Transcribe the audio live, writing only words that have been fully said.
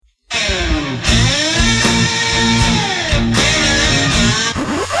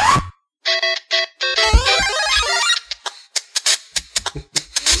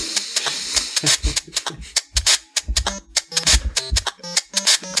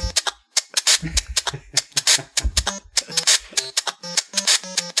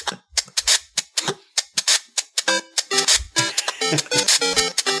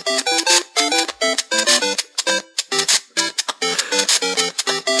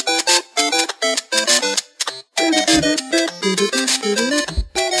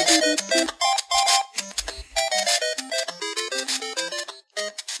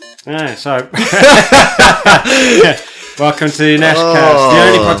Yeah, so welcome to Nashcast, the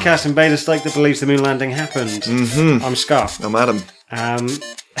only podcast in Basingstoke that believes the moon landing happened. Mm-hmm. I'm Scott. I'm Adam. How's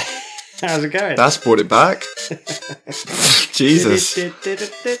it going? That's brought it back. Jesus.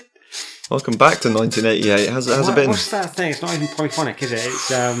 Welcome back to 1988. How's it been? What's that thing? It's not even polyphonic, is it? It's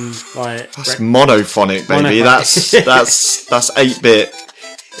like that's monophonic, baby. Monophonic. That's 8-bit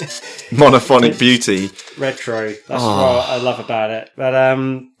monophonic beauty. Retro. That's what I love about it. But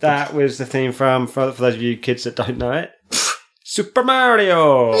that was the theme from, for those of you kids that don't know it, Super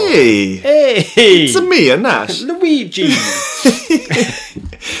Mario. Hey, it's a me, a Nash, Luigi,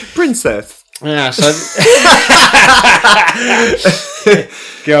 Princess. Yeah, so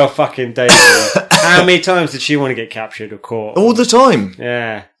girl fucking Daisy. How many times did she want to get captured or caught? All the time.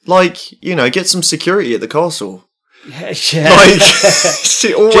 Yeah. Like, get some security at the castle. Yeah. Like,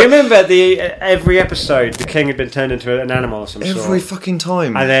 she always... Do you remember every episode the king had been turned into an animal or some sort? Every fucking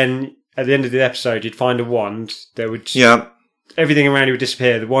time. And then at the end of the episode you'd find a wand that would... Yeah. Everything around you would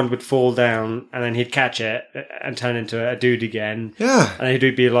disappear. The wand would fall down, and then he'd catch it and turn into a dude again. Yeah. And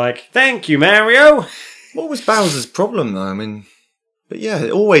he'd be like, "Thank you, Mario." What was Bowser's problem, though? I mean, but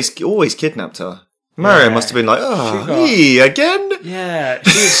yeah, always kidnapped her. Mario must have been like, "Oh, he again?" Yeah,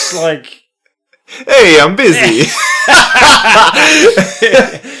 she's like, "Hey, I'm busy."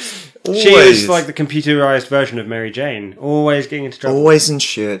 She was like the computerized version of Mary Jane, always getting into trouble. Always in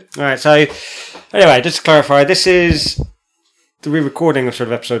shit. All right, so anyway, just to clarify, this is the re-recording of sort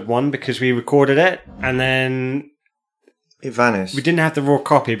of episode 1 because we recorded it and then it vanished. We didn't have the raw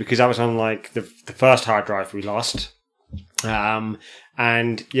copy because that was on like the first hard drive we lost.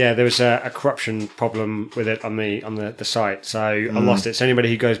 And yeah, there was a corruption problem with it on the site, so I lost it. So anybody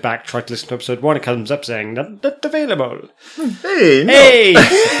who goes back, try to listen to episode 1, it comes up saying not available. Hey, no. Hey!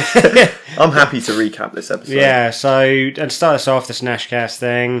 I'm happy to recap this episode. Yeah, so and start us off this Nashcast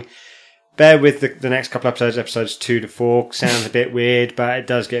thing. Bear with the next couple episodes 2 to 4. Sounds a bit weird, but it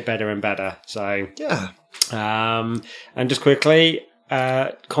does get better and better. So yeah. And just quickly,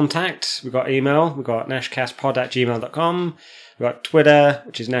 contact. We've got email. We've got nashcastpod@gmail.com. We've got Twitter,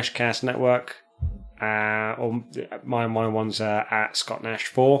 which is Nashcast Network. Or my one's at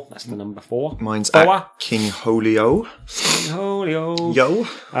ScottNash4. That's the number 4. Mine's at King Holio. King Holio. Yo.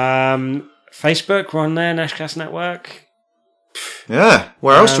 Facebook, we're on there, Nashcast Network. Yeah.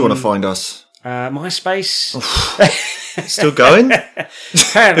 Where else do you want to find us? MySpace. Still going?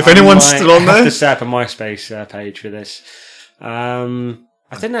 If anyone's still on I have there? to set up a MySpace page for this. I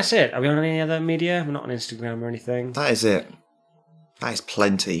think that's it. Are we on any other media? We're not on Instagram or anything. That is it. That is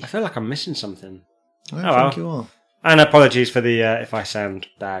plenty. I feel like I'm missing something. I don't think you are. And apologies for the if I sound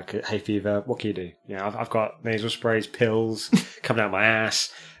bad. Hay fever. What can you do? I've got nasal sprays, pills coming out my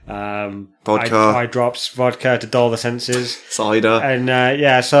ass. Vodka. Eye drops, vodka to dull the senses. Cider.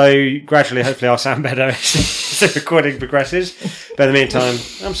 And so gradually, hopefully I'll sound better as the recording progresses. But in the meantime,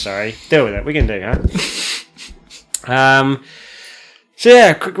 I'm sorry. Deal with it. We can do, huh? So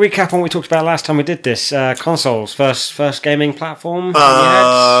yeah, quick recap on what we talked about last time we did this. Consoles, first gaming platform.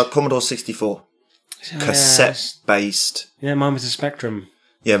 Commodore 64. Cassette-based. Yeah, mine was a Spectrum.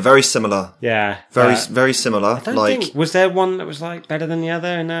 Yeah, very similar. Yeah. Very similar. I don't think, was there one that was like better than the other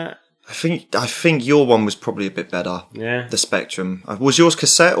in that? I think your one was probably a bit better. Yeah. The Spectrum. Was yours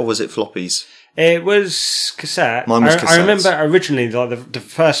cassette or was it floppies? It was cassette. Mine was cassette. I remember originally, like the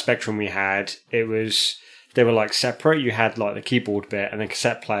first Spectrum we had, they were like separate. You had like the keyboard bit, and then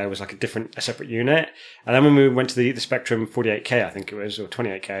cassette player was like a separate unit. And then when we went to the Spectrum 48K, I think it was, or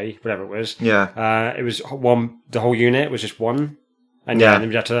 28K, whatever it was. Yeah. It was one. The whole unit was just one. And then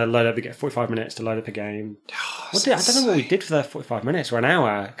we had to load up. We get 45 minutes to load up a game. I don't know what we did for the 45 minutes or an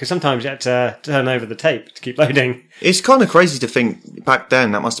hour, because sometimes you had to turn over the tape to keep loading. It's kind of crazy to think back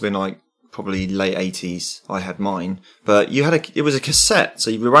then. That must have been like probably late 80s. I had mine, but it was a cassette,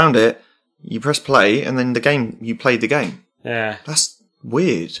 so you rewound it. You press play, and then you played the game. Yeah. That's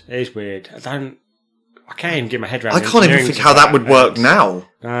weird. It is weird. I can't even get my head around it. I can't even think how that would work now.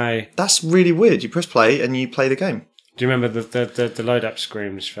 No. That's really weird. You press play, and you play the game. Do you remember the load-up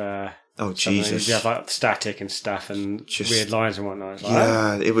screens for... Oh, Jesus. You have like static and stuff and just weird lines and whatnot.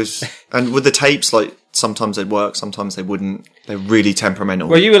 It was... And with the tapes, like, sometimes they'd work, sometimes they wouldn't. They're really temperamental.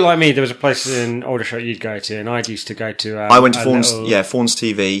 Well, you were like me. There was a place in Aldershot you'd go to, and I used to go to... I went to Fawn's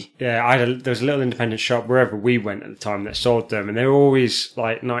TV. Yeah, there was a little independent shop wherever we went at the time that sold them, and they were always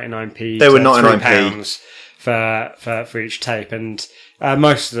like 99p. They were 99p. For each tape, and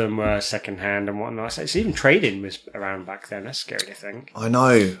most of them were second hand and whatnot. So even trading was around back then. That's scary to think. I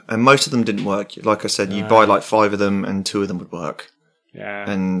know, and most of them didn't work. Like I said, you'd buy like 5 of them, and 2 of them would work. Yeah,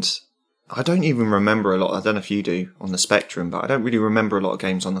 and I don't even remember a lot. I don't know if you do on the Spectrum, but I don't really remember a lot of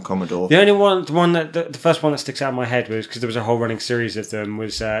games on the Commodore. The only one, the first one that sticks out in my head was because there was a whole running series of them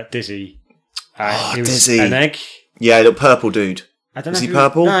was Dizzy. He was Dizzy. an egg. Yeah, the purple dude. I don't Was know he if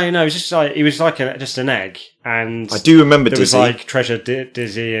purple? No, he was just like just an egg, and I do remember there Dizzy. was like Treasure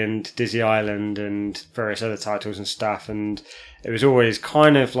Dizzy and Dizzy Island and various other titles and stuff, and it was always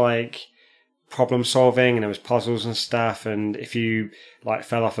kind of like problem solving, and there was puzzles and stuff, and if you like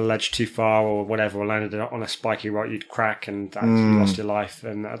fell off a ledge too far or whatever, or landed on a spiky rock, you'd crack and you lost your life.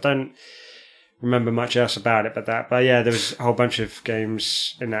 And I don't remember much else about it, but yeah, there was a whole bunch of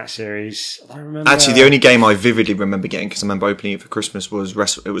games in that series. I remember Actually, the only game I vividly remember getting, because I remember opening it for Christmas, was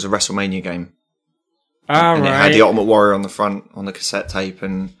it was a WrestleMania game. And it had the Ultimate Warrior on the front on the cassette tape,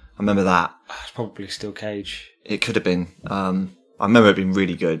 and I remember that. It's probably Steel Cage. It could have been. I remember it being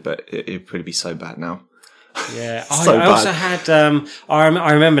really good, but it'd probably be so bad now. Yeah, So I also bad. had.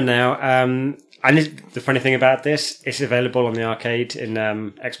 I remember now. The funny thing about this, it's available on the arcade in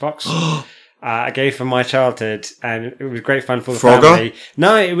Xbox. I gave from my childhood, and it was great fun for the Frogger? family.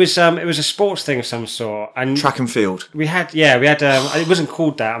 No, it was a sports thing of some sort, and Track and field. we had it wasn't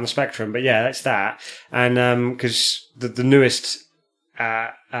called that on the Spectrum, but yeah, that's that. And because the newest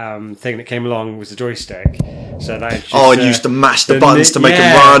thing that came along was the joystick, so that introduced, You used to mash the buttons to make them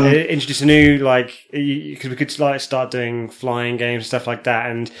yeah, run. It introduced a new because we could like start doing flying games and stuff like that,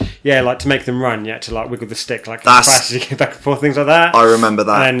 and yeah, like to make them run, you had to like wiggle the stick like as fast as you get back and forth, things like that. I remember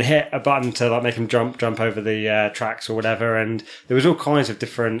that. And then hit a button to like make them jump over the tracks or whatever, and there was all kinds of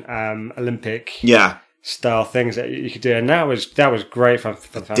different Olympic Yeah. style things that you could do, and that was great for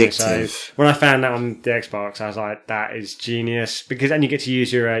the family. So Addictive. when I found that on the Xbox, I was like, that is genius, and you get to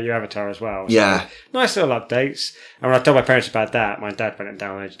use your avatar as well. So Yeah. nice little updates. And when I told my parents about that, my dad went and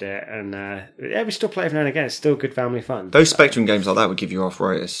downloaded it, and yeah, we still play every now and again. It's still good family fun. Those Spectrum games like that would give you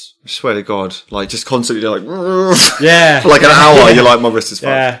arthritis. I swear to God. Like, just constantly like, Yeah, for like an hour, you're like, my wrist is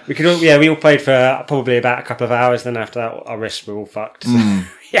fucked. Yeah, we all played for probably about a couple of hours. Then after that, our wrists were all fucked. So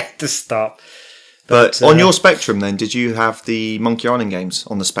we had to stop. But on your Spectrum then, did you have the Monkey Island games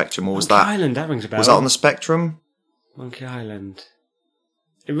on the Spectrum, or was Monkey that Island, that rings a bell. was that on the Spectrum? Monkey Island?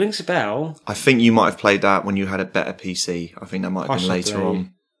 It rings a bell. I think you might have played that when you had a better PC. I think that might have been later Possibly.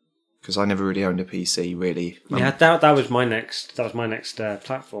 on, because I never really owned a PC. Really, Yeah, that was my next. That was my next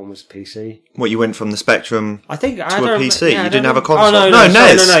platform was PC. What, you went from the Spectrum? I think To a PC? You didn't have a console? Oh no, No,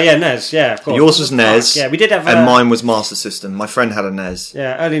 sorry, NES. No, yeah, NES. Yeah, of course. Yours was NES. Yeah, we did have. And mine was Master System. My friend had a NES.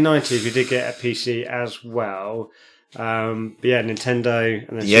 Yeah, early 90s. We did get a PC as well. But yeah, Nintendo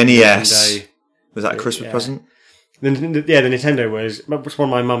and then The NES. Nintendo. Was that a Christmas present? The Nintendo was one of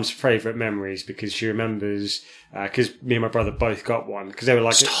my mum's favourite memories because she remembers, because me and my brother both got one, because they were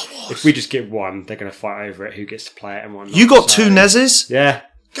like, Star Wars. if we just get one, they're going to fight over it, who gets to play it and whatnot. You got So, two NESes? Yeah,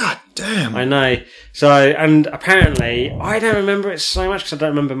 God damn. I know. So, and apparently, I don't remember it so much because I don't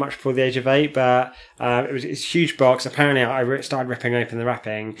remember much before the age of 8, but it's a huge box. Apparently, I started ripping open the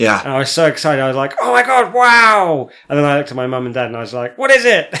wrapping. Yeah. And I was so excited. I was like, oh my God, wow. And then I looked at my mum and dad and I was like, what is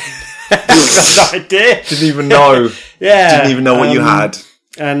it? I had no idea. Didn't even know. Yeah. Didn't even know what you had.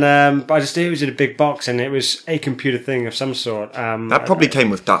 And but I just knew it was in a big box and it was a computer thing of some sort. That probably came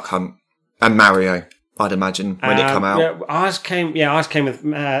with Duck Hunt and Mario, I'd imagine, when it came out. Yeah, ours came with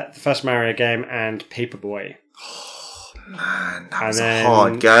the first Mario game and Paperboy. Man, that And was then a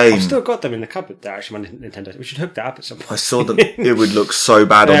hard game. I've still got them in the cupboard there, actually, my Nintendo. We should hook that up at some point. I saw them. It would look so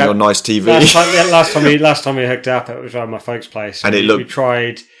bad Yeah. on your nice TV. Last time we hooked up, it was around my folks' place. And it we looked-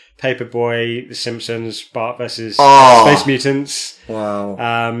 tried Paperboy, The Simpsons, Bart versus Oh. Space Mutants, Wow.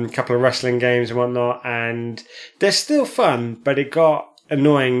 a couple of wrestling games and whatnot, and they're still fun, but it got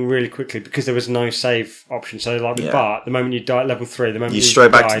annoying really quickly because there was no save option. So like with Yeah. Bart, the moment you die at level 3, the moment You you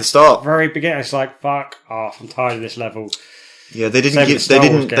straight back to died, the start. very beginning, it's like fuck off, I'm tired of this level. Yeah, they didn't Same give, with Star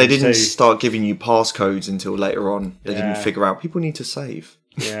Wars they games didn't too. start giving you passcodes until later on. They Yeah. didn't figure out people need to save.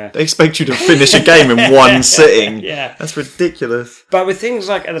 Yeah. They expect you to finish a game in one sitting. Yeah. That's ridiculous. But with things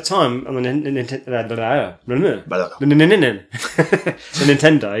like at the time on the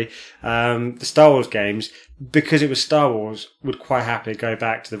Nintendo, the Star Wars games, because it was Star Wars, would quite happily go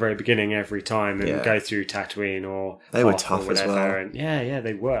back to the very beginning every time and Yeah. go through Tatooine or They were Hoth or tough as whatever. well. And yeah,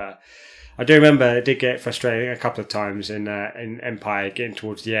 they were. I do remember it did get frustrating a couple of times in Empire, getting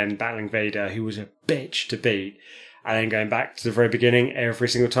towards the end, battling Vader, who was a bitch to beat, and then going back to the very beginning every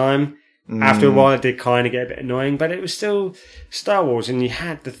single time. After a while, it did kind of get a bit annoying, but it was still Star Wars, and you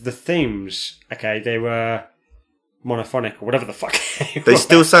had the themes. Okay, they were monophonic or whatever the fuck. They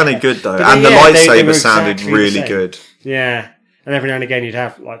still sounded good though, But and they- the yeah, they lightsaber were sounded exactly the really same. good. Yeah, and every now and again you'd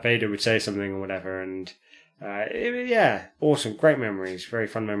have like Vader would say something or whatever, and Yeah, awesome, great memories, very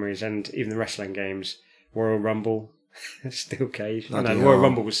fun memories, and even the wrestling games, Royal Rumble, Steel Cage. No, Royal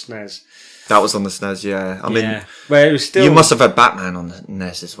Rumble was SNES. That was on the SNES, yeah. I mean, but it was still. You must have had Batman on the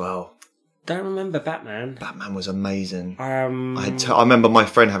NES as well. Don't remember Batman. Batman was amazing. I remember my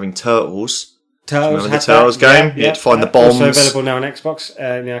friend having Turtles. Turtles. Remember the Turtles game? You had to find the bombs. Also available now on Xbox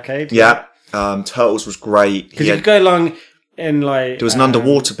in the arcade. Yeah. Turtles was great. Because you could go along in like... There was an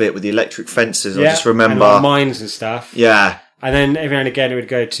underwater bit with the electric fences, I just remember. And like mines and stuff. Yeah. And then every now and again it would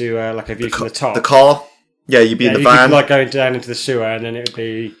go to like a view from the top. The car. Yeah, you'd be in the van. Could, like going down into the sewer and then it would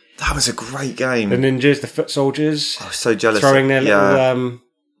be... That was a great game. The ninjas, the foot soldiers. I was so jealous. Throwing their little...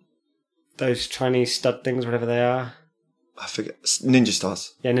 those Chinese stud things, whatever they are. I forget. Ninja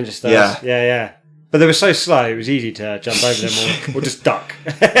Stars. Yeah, Ninja Stars. Yeah. But they were so slow, it was easy to jump over them or just duck.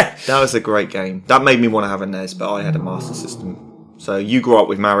 That was a great game. That made me want to have a NES, but I had a Master System. So you grew up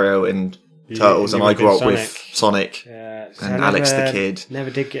with Mario and Turtles, and I grew up with Sonic and Alex the Kid. Never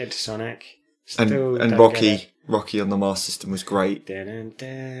did get into Sonic. And Rocky. Rocky on the Master System was great.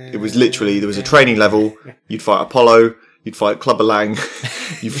 It was literally, there was a training level. You'd fight Apollo. You'd fight Clubber Lang.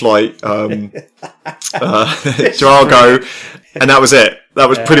 You'd fight Drago. And that was it. That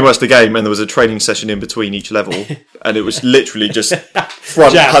was pretty much the game. And there was a training session in between each level. And it was literally just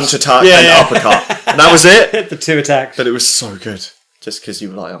front punch attack and uppercut. And that was it. The two attacks. But it was so good. Just because you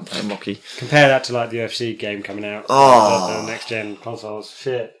were like, I'm playing Rocky. Compare that to like the UFC game coming out. Oh. The next gen consoles.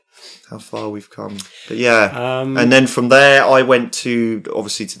 Shit. How far we've come. But yeah. And then from there, I went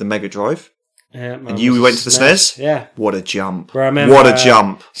obviously to the Mega Drive. Yeah, and you went to the SNES? Yeah. What a jump. Where I remember, what a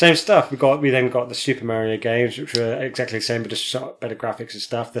jump. Same stuff. We then got the Super Mario games, which were exactly the same, but just better graphics and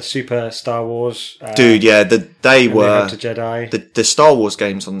stuff. The Super Star Wars. Dude, yeah, they were... To Jedi. The Star Wars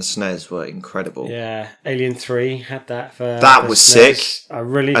games on the SNES were incredible. Yeah. Alien 3 had that for... That was SNES. sick. I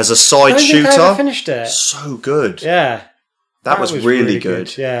really... As a side shooter. I ever finished it. So good. Yeah. That was really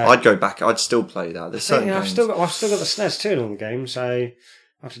good. Yeah. I'd go back. I'd still play that. I've still got the SNES too in all the games, so...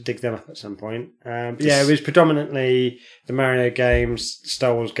 I'll have to dig them up at some point. But yeah, it was predominantly the Mario games,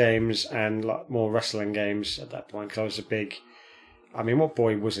 Star Wars games, and like more wrestling games at that point. Because I was a big... I mean, what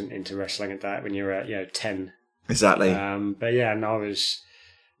boy wasn't into wrestling at that when you were 10? Exactly. But yeah, I was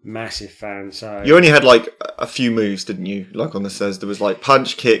massive fan. So you only had like a few moves, didn't you? Like on the SNES, there was like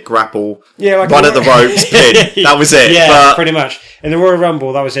punch, kick, grapple, like run at the ropes, pin. That was it. Yeah, but pretty much. In the Royal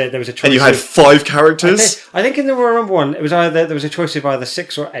Rumble, that was it. There was a choice. And you had 5 characters. I think in the Royal Rumble one, it was there was a choice of either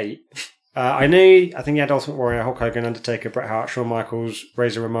 6 or 8. I think you had Ultimate Warrior, Hulk Hogan, Undertaker, Bret Hart, Shawn Michaels,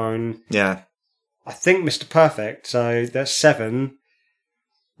 Razor Ramon. Yeah. I think Mr. Perfect. So that's 7.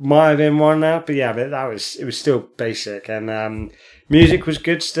 Might have been one now, but yeah, but it was still basic, and music was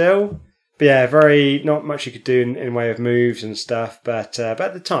good still. But yeah, not much you could do in way of moves and stuff. But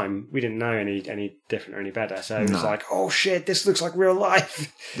at the time, we didn't know any different or any better. So it was like, oh shit, this looks like real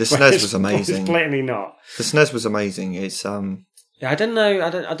life. The SNES was amazing. It's blatantly not. The SNES was amazing. It's Yeah, I don't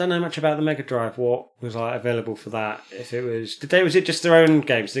know much about the Mega Drive. What was like available for that? If it was, was it just their own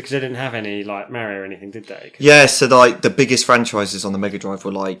games? Because they didn't have any like Mario or anything, did they? Yeah, so like the biggest franchises on the Mega Drive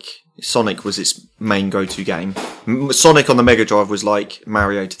were like Sonic was its main go-to game. Sonic on the Mega Drive was like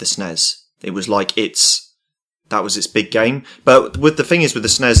Mario to the SNES. It was like that was its big game. But with the thing is with the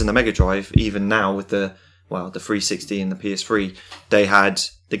SNES and the Mega Drive, even now with the 360 and the PS3,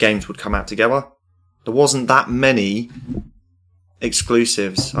 the games would come out together. There wasn't that many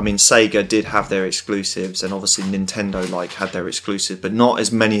exclusives. I mean, Sega did have their exclusives, and obviously Nintendo had their exclusives, but not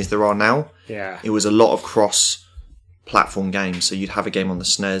as many as there are now. Yeah, it was a lot of cross-platform games, so you'd have a game on the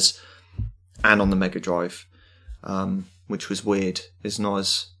SNES and on the Mega Drive, which was weird.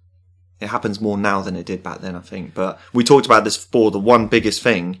 It happens more now than it did back then, I think. But we talked about this before. The one biggest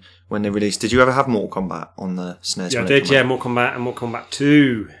thing when they released. Did you ever have Mortal Kombat on the SNES? Yeah, I did. Yeah, Mortal Kombat and Mortal Kombat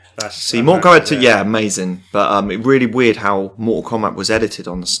 2. Mortal Kombat 2, yeah, amazing. But it really weird how Mortal Kombat was edited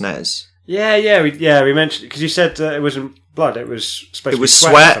on the SNES. Yeah, we mentioned because you said it wasn't blood; it was supposed to be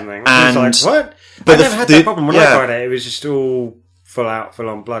sweat or something. And I was like, what? But I never had that problem when I got it. It was just all full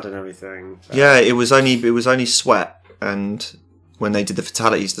on blood and everything. But. Yeah, it was only sweat, and when they did the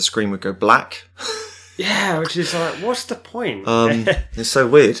fatalities, the screen would go black. Yeah, which is like, what's the point? It's so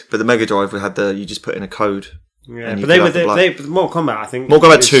weird. But the Mega Drive, you just put in a code. Yeah, but Mortal Kombat, I think,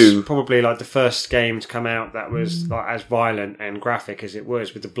 Mortal Kombat 2 probably like the first game to come out that was like as violent and graphic as it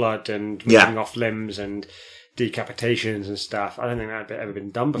was, with the blood and ripping off limbs and decapitations and stuff. I don't think that had ever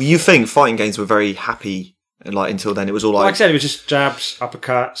been done before. You think fighting games were very happy, until then? It was all like I said, it was just jabs,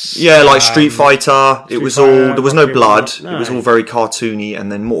 uppercuts. Yeah, like Street Fighter. There was no blood. No. It was all very cartoony,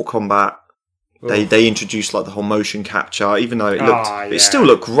 and then Mortal Kombat. They introduced like the whole motion capture, even though it still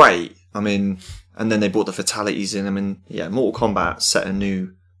looked great. I mean, and then they brought the fatalities in them, and yeah, Mortal Kombat set a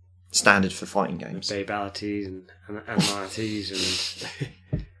new standard for fighting games. Babalities and animalities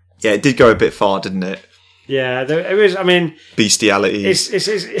and Yeah, it did go a bit far, didn't it? yeah, it was. I mean, Bestiality.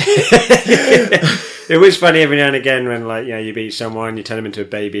 It was funny every now and again when, like, you know, you beat someone, you turn them into a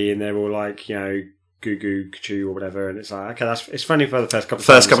baby, and they're all like, you know, goo goo choo or whatever, and it's like, okay, it's funny for the first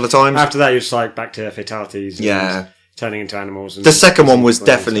couple of times. After that, you're just like back to fatalities. And turning into animals. And the second one was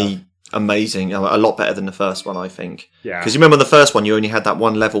definitely amazing, a lot better than the first one, I think. Yeah, because you remember the first one, you only had that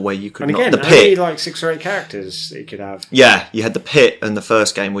one level where you could knock the pit. Only like 6 or 8 characters that you could have. Yeah, you had the pit in the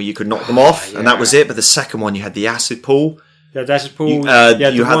first game where you could knock them off, and that was it. But the second one, you had the acid pool. Yeah, the acid pool. You had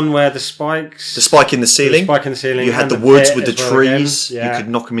the one where the spike in the ceiling. You had the woods with the trees. You could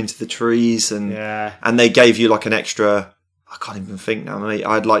knock them into the trees, and they gave you like an extra. I can't even think now.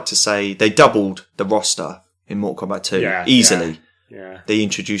 I'd like to say they doubled the roster in Mortal Kombat 2 easily. Yeah, they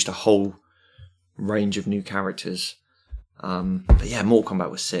introduced a whole range of new characters. But yeah, Mortal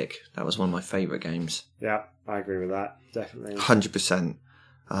Kombat was sick. That was one of my favourite games. Yeah, I agree with that. Definitely. 100%.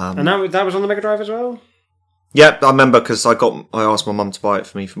 And that was on the Mega Drive as well? Yep, I remember because I asked my mum to buy it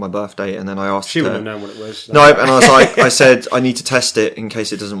for me for my birthday, and then I asked she wouldn't have known what it was. So. No, and I was like, I said, I need to test it in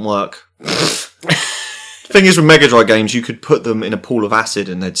case it doesn't work. The thing is, with Mega Drive games, you could put them in a pool of acid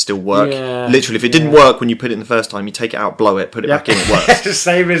and they'd still work. Yeah, literally, if it didn't work when you put it in the first time, you take it out, blow it, put it back in, it works.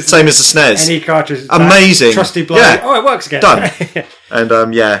 Same as the SNES. Any cartridge. Amazing. Trusty blow. Yeah. Oh, it works again. Done.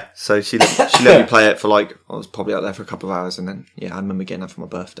 And so she let me play it for like, I was probably out there for a couple of hours, and then I remember getting that for my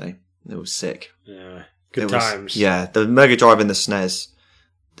birthday. It was sick. Yeah, good times. The Mega Drive and the SNES,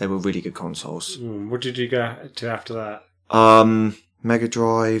 they were really good consoles. What did you go to after that? Mega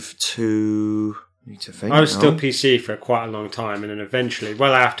Drive to. Need to think. I was still PC for quite a long time, and then eventually,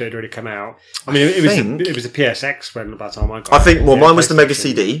 well after it had already come out. I mean, it was the PSX when by the time I got. I think. Well, mine was the Mega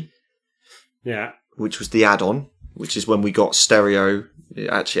CD. Yeah. Which was the add-on, which is when we got stereo.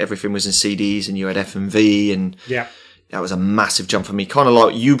 Actually, everything was in CDs, and you had FMV, and that was a massive jump for me. Kind of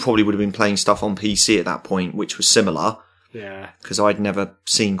like you probably would have been playing stuff on PC at that point, which was similar. Yeah. Because I'd never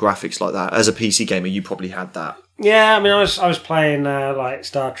seen graphics like that. As a PC gamer, you probably had that. Yeah, I mean, I was playing like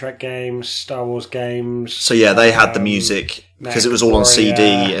Star Trek games, Star Wars games. So yeah, they had the music because it was all on CD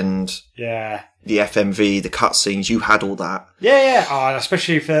and the FMV, the cutscenes. You had all that. Yeah. Oh,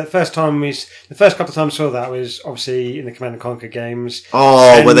 especially for the first couple of times I saw that was obviously in the Command and Conquer games.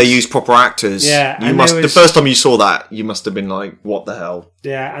 Oh, where they used proper actors. Yeah, the first time you saw that, you must have been like, "What the hell?"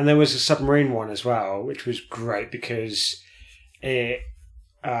 Yeah, and there was a submarine one as well, which was great because it.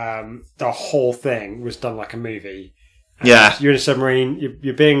 The whole thing was done like a movie. Yeah. You're in a submarine,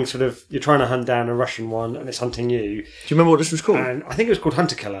 you're being you're trying to hunt down a Russian one and it's hunting you. Do you remember what this was called? And I think it was called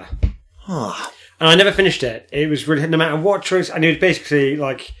Hunter Killer. And I never finished it. It was really, no matter what choice, and it was basically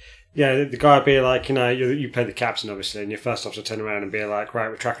like, the guy would be like, you play the captain obviously, and your first officer turn around and be like, right,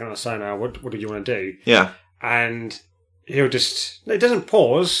 we're tracking on a sonar, what do you want to do? Yeah. And he'll it doesn't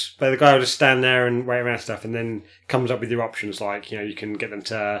pause, but the guy will just stand there and wait around stuff and then comes up with your options like, you can get them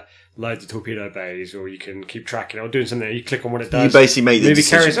to load the torpedo bays or you can keep tracking it or doing something. You click on what it does. You basically make the movie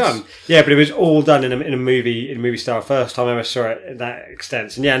decisions. Carries on. Yeah, but it was all done in a movie style. First time I ever saw it in that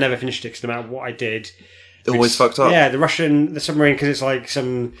extent. And I never finished it because no matter what I did, it always fucked up. Yeah, the submarine, because it's like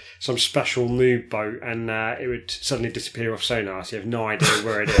some special noob boat, and it would suddenly disappear off sonar, so you have no idea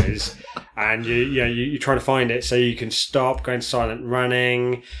where it is, and you're trying to find it so you can stop, going silent,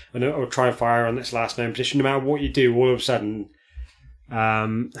 running, or try and fire on its last known position. No matter what you do, all of a sudden,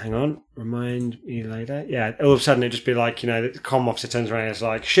 hang on, remind me later. Yeah, all of a sudden it'd just be like, the comm officer turns around and it's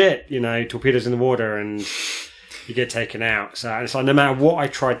like, shit, torpedoes in the water, and you get taken out. So it's like no matter what I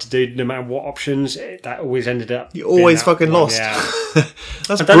tried to do, no matter what options, that always ended up. You always fucking lost. Yeah.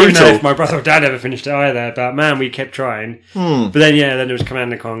 That's I don't even know if my brother or dad ever finished it either, but man, we kept trying. But then there was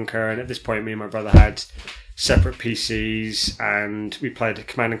Command and Conquer, and at this point, me and my brother had separate PCs, and we played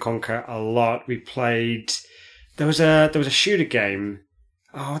Command and Conquer a lot. We played. There was a shooter game.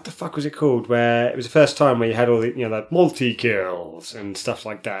 Oh, what the fuck was it called? Where it was the first time where you had all the like multi kills and stuff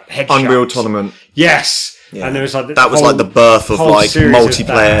like that. Headshots. Unreal Tournament. Yes. Yeah. And there was like that was like the birth of like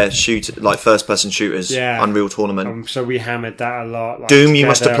multiplayer shooter, like first person shooters. Yeah. Unreal Tournament. So we hammered that a lot. Like, Doom, you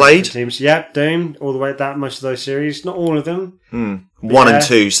must have played. Teams. Yep, Doom, all the way that most of those series, not all of them. 1 and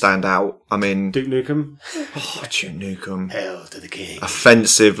 2 stand out. I mean, Duke Nukem. Oh, Duke Nukem. Hail to the king.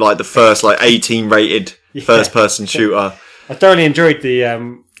 Offensive, like the first 18 rated first person shooter. I thoroughly enjoyed the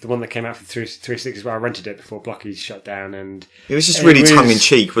one that came out for 360, where I rented it before Blocky shut down, and it was just really tongue in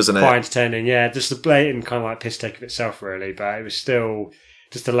cheek, wasn't it? Quite entertaining, yeah. Just the blatant kind of like piss take of itself, really, but it was still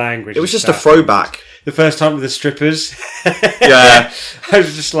Just the language. It was and just a stuff. throwback. The first time with the strippers. Yeah. I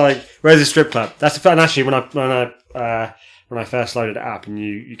was just like, where's the strip club? That's the fun. And actually, when I first loaded it up and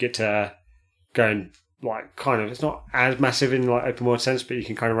you get to go and like kind of, it's not as massive in like open world sense, but you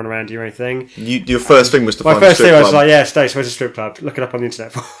can kind of run around do your own thing. Your first thing was to My find a first strip thing I club. was like, yeah, Stace, where's the strip club? Look it up on the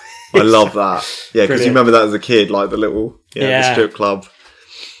internet for me. I love that. Yeah, because you Brilliant. remember that as a kid, like the little the strip club.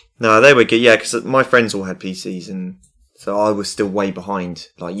 No, they were good. Yeah, because my friends all had PCs, and so I was still way behind.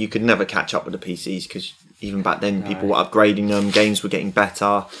 Like you could never catch up with the PCs because even back then people were upgrading them, games were getting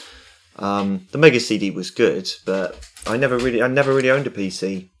better. The Mega CD was good, but I never really owned a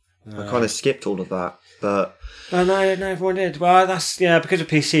PC. I kind of skipped all of that, but No, everyone did. Well, that's because of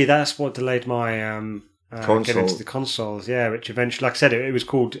PC. That's what delayed my getting into the consoles. Yeah, which eventually, like I said, it was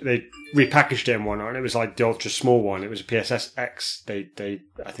called. They repackaged it and whatnot, and it was like the ultra small one. It was a PSX.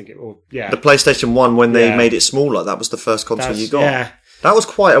 I think it all. Yeah, the PlayStation 1 when they made it smaller, that was the first console you got. Yeah. That was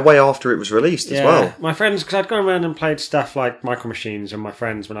quite a way after it was released as well. My friends, because I'd gone around and played stuff like Micro Machines, and my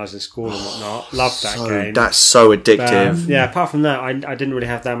friends when I was in school and whatnot loved that game. That's so addictive. Apart from that, I didn't really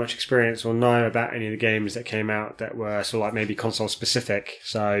have that much experience or know about any of the games that came out that were sort of like maybe console specific.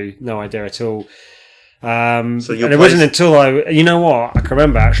 So no idea at all. And it wasn't until you know what, I can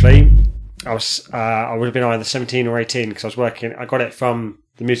remember actually, I would have been either 17 or 18 because I was working, I got it from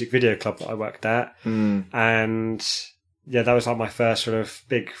the music video club that I worked at. And yeah, that was like my first sort of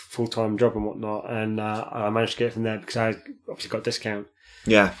big full-time job and whatnot. And I managed to get it from there because I obviously got a discount.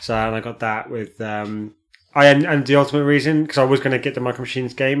 Yeah. So, and I got that with, and the ultimate reason, because I was going to get the Micro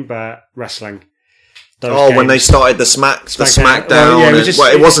Machines game, but wrestling. When they started the SmackDown.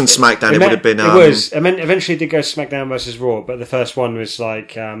 Well, it wasn't SmackDown. It would have been. It was. I mean, eventually it did go SmackDown versus Raw, but the first one was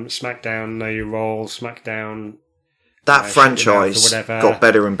like SmackDown, Know Your Role, SmackDown. That franchise got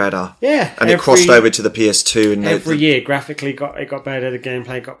better and better. Yeah, and it crossed over to the PS2, and every year graphically it got better. The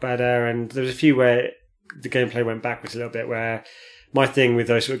gameplay got better, and there was a few where the gameplay went backwards a little bit. Where my thing with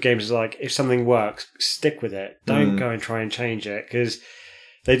those sort of games is like, if something works, stick with it. Don't go and try and change it, because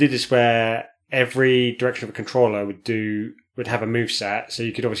they did this where every direction of a controller would have a move set, so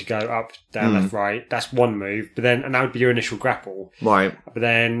you could obviously go up, down, left, right. That's one move, and that would be your initial grapple. Right. But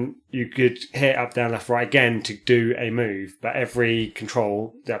then you could hit up, down, left, right again to do a move. But every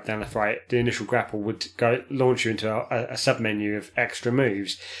control, the up, down, left, right, the initial grapple would launch you into a sub menu of extra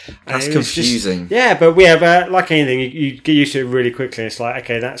moves. That's confusing. But like anything, you get used to it really quickly. It's like,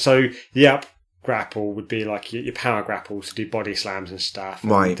 okay, so the up grapple would be like your power grapples to do body slams and stuff,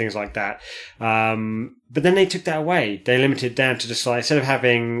 and things like that. But then they took that away. They limited it down to just like, instead of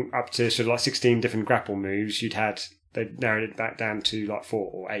having up to sort of like 16 different grapple moves, they narrowed it back down to like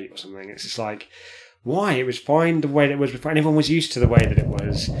 4 or 8 or something. It's just like, why? It was fine the way that it was before, and everyone was used to the way that it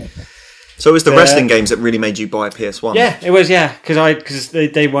was. So it was the wrestling games that really made you buy a PS1? Yeah, it was, because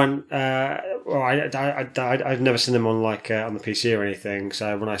they weren't, I'd never seen them on on the PC or anything,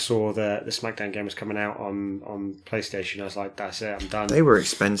 so when I saw the SmackDown game was coming out on PlayStation, I was like, that's it, I'm done. They were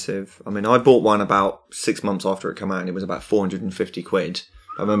expensive. I mean, I bought one about 6 months after it came out, and it was about 450 quid.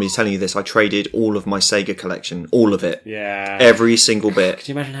 I remember telling you this, I traded all of my Sega collection, all of it. Yeah. Every single bit. Could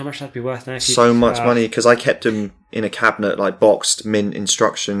you imagine how much that'd be worth now? So much money, because I kept them in a cabinet, like boxed, mint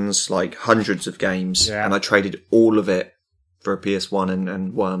instructions, like hundreds of games, and I traded all of it for a PS1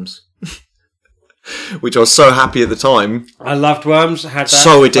 and Worms. Which I was so happy at the time. I loved Worms. I had that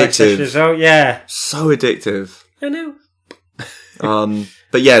so addictive. As well. Yeah. So addictive. I know.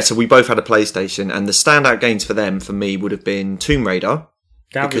 But yeah, so we both had a PlayStation, and the standout games for them, for me, would have been Tomb Raider.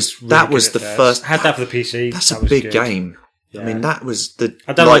 That was the first. I had that for the PC. That's a big game. Yeah. I mean, that was the.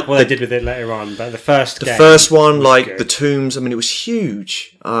 I don't like what they did with it later on, but the first one, like good. The tombs. I mean, it was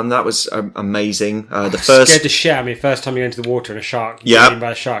huge. That was amazing. Scared the shit out of me. First time you go into the water and a shark, you get eaten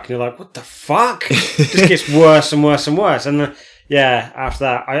by a shark, and you're like, "What the fuck?" It just gets worse and worse and worse. And after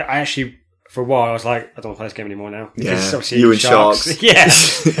that, I actually, for a while, I was like, I don't want to play this game anymore now. Because obviously you and sharks. Yeah,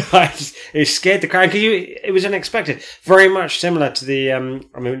 it scared the crowd because it was unexpected. Very much similar to the. I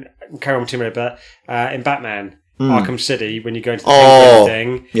mean, carry on with Tomb Raider, but in Batman. Arkham City, when you go into the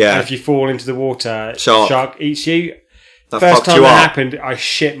thing, and if you fall into the water, shark eats you. First time that happened, I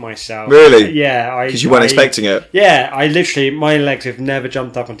shit myself. Really? Yeah, because you weren't expecting it. Yeah, I literally, my legs have never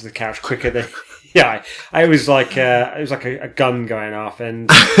jumped up onto the couch quicker than. Yeah, it was like a gun going off,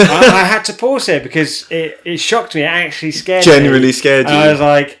 and I had to pause it because it shocked me. It actually scared me. Genuinely scared you. And I was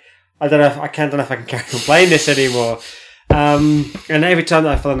like, I don't know if I can carry on playing this anymore. And every time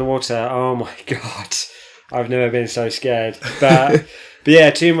that I fell in the water, oh my god. I've never been so scared. But yeah,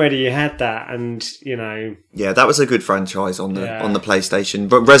 Tomb Raider, you had that, and you know. Yeah, that was a good franchise on the PlayStation.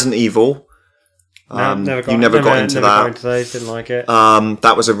 But Resident Evil, No, You never got into never that. got into those, didn't like it.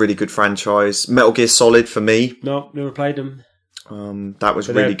 That was a really good franchise. Metal Gear Solid for me. No, never played them. That was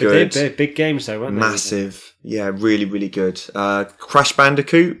really good. They're big games though, weren't they? Massive. Yeah, really, really good. Crash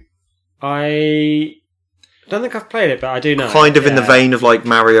Bandicoot. I don't think I've played it, but I do know. Kind of in the vein of like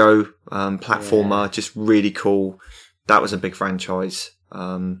Mario, platformer, just really cool. That was a big franchise.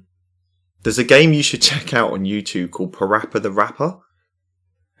 There's a game you should check out on YouTube called Parappa the Rapper.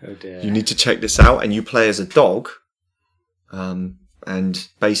 Oh dear. You need to check this out, and you play as a dog. And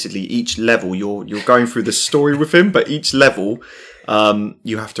basically each level you're going through the story with him, but each level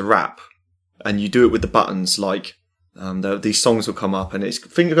you have to rap, and you do it with the buttons. Like these songs will come up, and it's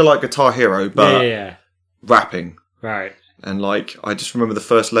think of it like Guitar Hero, but rapping. Right. And like I just remember the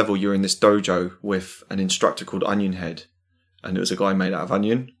first level, you're in this dojo with an instructor called Onion Head, and it was a guy made out of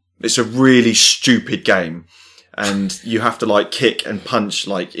onion. It's a really stupid game, and you have to like kick and punch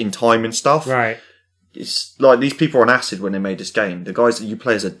like in time and stuff. Right. It's like these people were on acid when they made this game. The guys that you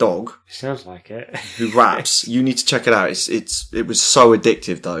play as a dog, Sounds like it. who raps. You need to check it out. It was so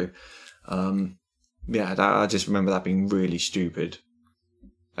addictive though. I just remember that being really stupid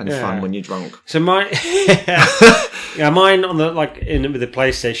and fun when you're drunk. So mine on the with the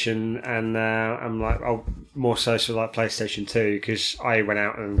PlayStation, and I'm like more so like PlayStation 2 because I went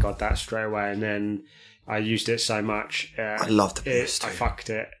out and got that straight away, and then I used it so much. I loved the PS2. I fucked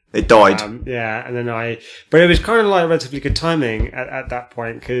it. It died. And then but it was kind of like relatively good timing at that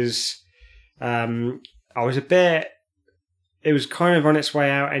point because I was it was kind of on its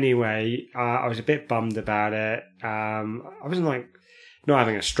way out anyway. I was a bit bummed about it. I wasn't like not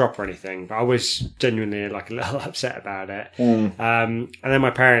having a strop or anything, but I was genuinely like a little upset about it. And then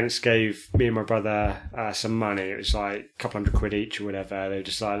my parents gave me and my brother some money. It was like a couple $100 each or whatever. They were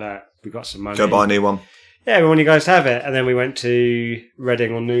just like, look, we got some money. Go buy a new one. Yeah, we want you guys to have it. And then we went to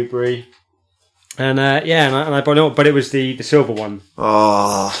Reading or Newbury. And I bought it, but it was the silver one.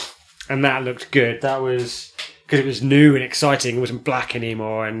 Oh. And that looked good. That was because it was new and exciting. It wasn't black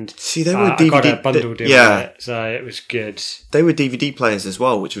anymore. And see, they were I got a bundle deal with it, so it was good. They were DVD players as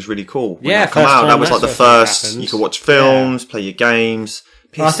well, which was really cool. When that come out, that was like the first. Happened. You could watch films, play your games.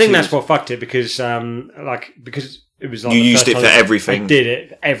 Well, I think that's what fucked it because it was like you used it for everything. I did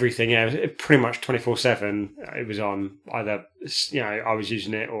it everything. Yeah, it was pretty much 24/7. It was on either I was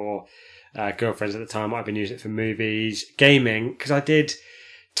using it or girlfriends at the time. I've been using it for movies, gaming because I did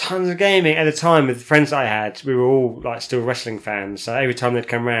tons of gaming at the time with the friends I had. We were all like still wrestling fans, so every time they'd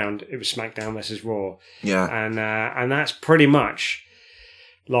come round, it was SmackDown versus Raw. Yeah, and that's pretty much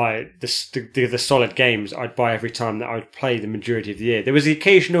like the solid games I'd buy every time that I would play the majority of the year. There was the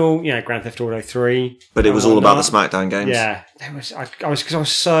occasional, Grand Theft Auto 3. But it was all about the SmackDown games. Yeah. Because I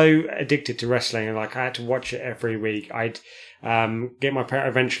was so addicted to wrestling and like I had to watch it every week. I'd get my parents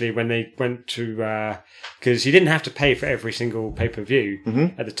eventually when they went to, because you didn't have to pay for every single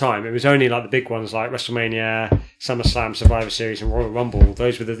pay-per-view at the time. It was only like the big ones like WrestleMania, SummerSlam, Survivor Series and Royal Rumble.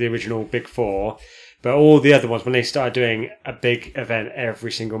 Those were the original big four. But all the other ones, when they started doing a big event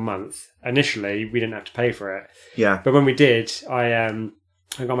every single month, initially we didn't have to pay for it. Yeah. But when we did, I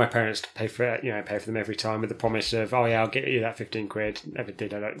got my parents to pay for it, pay for them every time with the promise of, I'll get you that £15. Never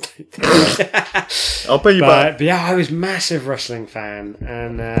did, I don't. I'll pay you back. But yeah, I was a massive wrestling fan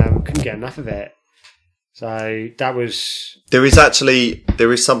and couldn't get enough of it. So that was... There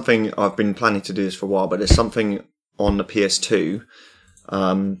is something, I've been planning to do this for a while, but there's something on the PS2.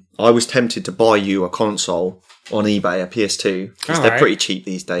 I was tempted to buy you a console on eBay, a PS2, because they're pretty cheap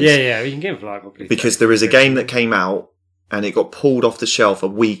these days. Yeah, you can get it for like probably. Because there is a game that came out and it got pulled off the shelf a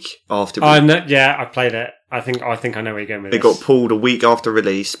week after. I played it. I think I know where you're going with it. It got pulled a week after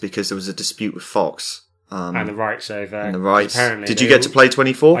release because there was a dispute with Fox. And the rights over. And the rights. Did you get to play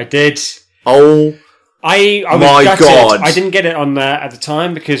 24? I did. Oh. I was my gutted. God. I didn't get it on at the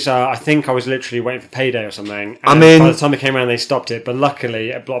time because I think I was literally waiting for payday or something. And by the time they came around, they stopped it. But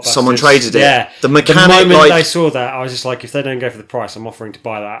luckily, at Blockbuster, someone traded it. Yeah, the mechanic. The moment I saw that, I was just like, if they don't go for the price, I'm offering to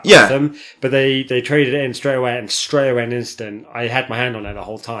buy that. Yeah. Off them. But they traded it in straight away, and an instant. I had my hand on it the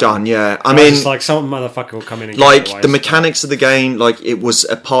whole time. Done. Yeah. I mean, like some motherfucker will come in and like get it the mechanics of the game. Like it was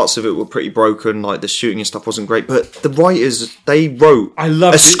parts of it were pretty broken. Like the shooting and stuff wasn't great. But the writers they wrote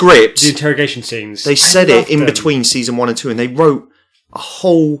a script. The interrogation scenes. They said it in between season 1 and 2, and they wrote a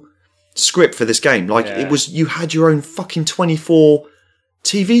whole script for this game. Like it was, you had your own fucking 24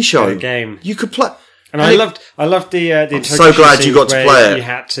 TV show game. You could play, and I loved the. I'm so glad you got to play it. You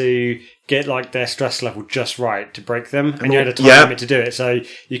had to get like their stress level just right to break them, and you had a time Yeah. limit to do it. So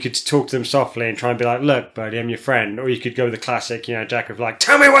you could talk to them softly and try and be like, "Look, buddy, I'm your friend," or you could go with the classic, Jack of like,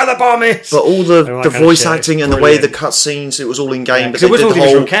 "Tell me where the bomb is." But all And the all that kind of voice shit. acting It's and the way the brilliant. cutscenes, it was all in game. Yeah, but 'cause it they was did all the the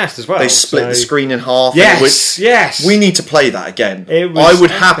original whole cast as well. They split the so- screen in half. Yes, yes. We need to play that again. It was I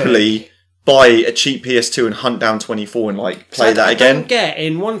would epic. happily buy a cheap PS2 and hunt down 24 and play that I again. don't get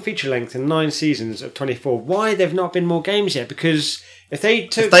in one feature length and 9 seasons of 24 why they've not been more games yet. Because if they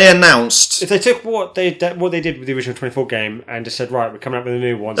took They announced. if they took what they did with the original 24 game and just said, right, we're coming up with a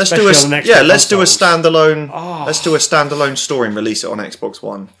new one, Let's especially do a on the next let's do a consoles. standalone. Oh. Let's do a standalone story and release it on Xbox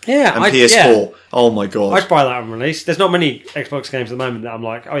One Yeah, and I'd- PS4. yeah. Oh my god! I'd buy that on release. There's not many Xbox games at the moment that I'm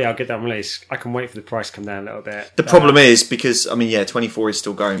like, oh yeah, I'll get that on release. I can wait for the price to come down a little bit. The problem is because 24 is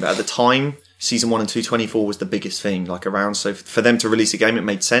still going, but at the time, Season 1 and 2, 24 was the biggest thing around. So for them to release a game, it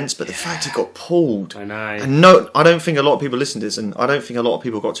made sense. But the fact it got pulled, I know. and no, I don't think a lot of people listened to this, and I don't think a lot of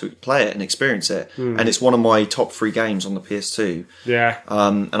people got to play it and experience it. Hmm. And it's one of my top 3 games on the PS2. Yeah.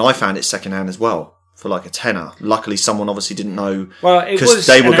 And I found it secondhand as well for like a tenner. Luckily, someone obviously didn't know Well, it because was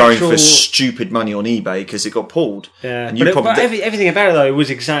they were an going actual- for stupid money on eBay because it got pulled. Yeah, and but, you probably everything about it though it was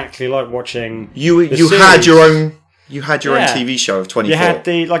exactly like watching. you the had series. your own. You had your own Yeah. TV show of 24. You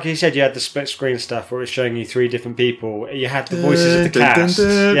had like you said, you had the split screen stuff where it was showing you 3 different people. You had the voices of the Dun, dun, cast.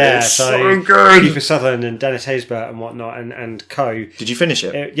 dun. Yeah, It's so so good. Kiefer Sutherland and Dennis Haysbert and whatnot and co. Did you finish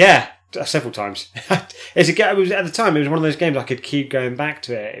it? Yeah, several times. It was at the time. It was one of those games I could keep going back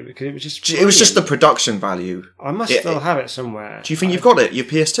to it because it was just. It was just the brilliant. production value. I must still have it somewhere. Do you think you've got it? Your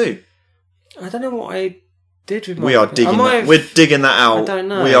PS2? I don't know what I did with. We are digging that. We're digging that out. I don't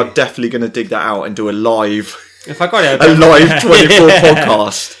know. We are definitely going to dig that out and do a live, If I got it, a live 24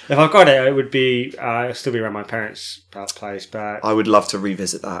 podcast. If I got it, it would be. It'll still be around my parents' place, but I would love to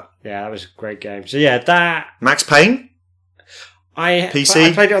revisit that. yeah, that was a great game. So yeah, that Max Payne? PC?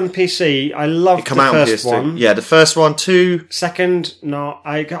 I played it on the PC. I loved It come the out on first PS2. one. Yeah, the first one, 2. Second, no.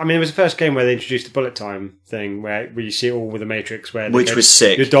 I mean, it was the first game where they introduced the bullet time thing, where you see it all with the Matrix, where Which was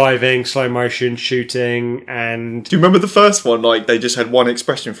sick. You're diving, slow motion, shooting, and Do you remember the first one? They just had one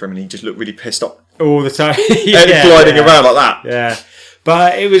expression for him and he just looked really pissed off. all the time, And gliding around like that. Yeah,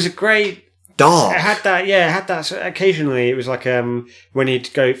 but it was a great. Dark. It had that, yeah. It had that. So occasionally, it was like when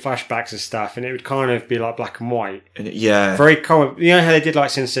he'd go flashbacks and stuff, and it would kind of be like black and white, Yeah. very common. You know how they did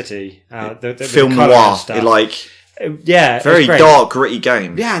like Sin City, the Film colour and noir. stuff. Yeah, it was Very great. dark, gritty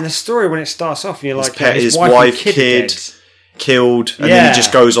game. Yeah, and the story when it starts off, and you're like, His wife, wife, and kid, are dead. killed, and then Yeah. he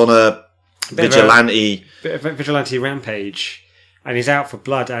just goes on a Bit of a- vigilante. Bit of a vigilante rampage, and he's out for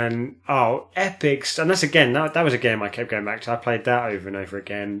blood, and epics. And that's again, that was a game I kept going back to. I played that over and over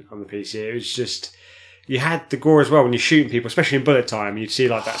again on the PC. It was just, you had the gore as well when you're shooting people, especially in bullet time. You'd see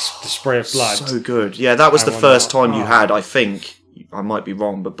like the spray of blood. So good. Yeah, that was I the wonder- first time you oh. had, I think, I might be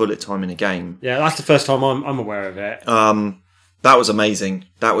wrong, but bullet time in a game. Yeah, that's the first time I'm aware of it. That was amazing.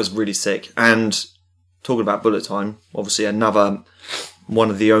 That was really sick. And talking about bullet time, obviously another one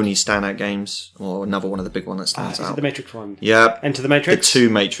of the only standout games, or another one of the big one that stands Is it out. the Matrix one? Yeah. Enter the The Matrix? 2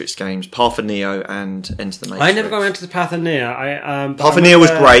 Matrix games, Path of Neo and Enter the Matrix. I never got into the Path of Neo. Path of Neo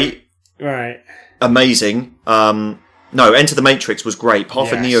was great. Right. Amazing. No, Enter the Matrix was great.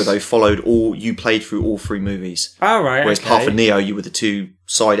 Path of Yes. Neo, though, you played through all 3 movies. Oh, right. Whereas okay. Path of Neo, you were the 2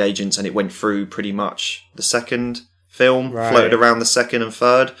 side agents and it went through pretty much the second film, Right. floated around the second and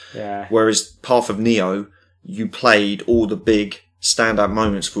third. Yeah. Whereas Path of Neo, you played all the big standout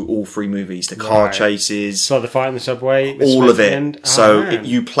moments through all 3 movies. The car Right. chases, So the fight in the subway. with all Smith of at the it. end? Oh, So man.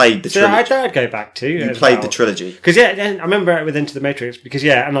 you played the So trilogy. I'd go back to. You played the trilogy. Because I remember it with Into the Matrix because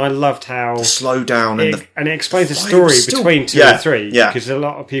and I loved how The slowdown and it explains the fight story was still- between 2 Yeah, and 3. yeah. Because a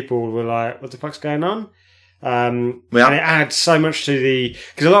lot of people were like, "What the fuck's going on?" Yeah. And it adds so much to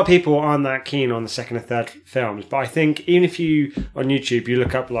because a lot of people aren't that keen on the second and third films. But I think even if you on YouTube you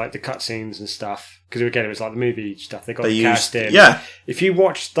look up like the cutscenes and stuff, because again it was like the movie stuff they got They the cast used- in. yeah. If you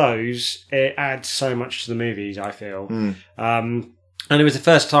watch those, it adds so much to the movies. I feel. Hmm. And it was the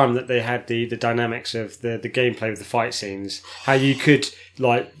first time that they had the dynamics of the gameplay of the fight scenes. How you could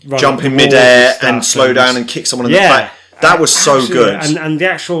like run jump up in the walls midair stuff and slow down and kick someone in the Yeah. back. That was so Absolutely. good. And the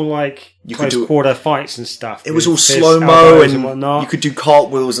actual like You could close do- quarter fights and stuff. It was with all fists, slow mo elbows and whatnot. you could do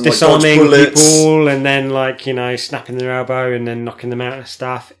cartwheels and disarming like dodge bullets. people and then like snapping their elbow and then knocking them out and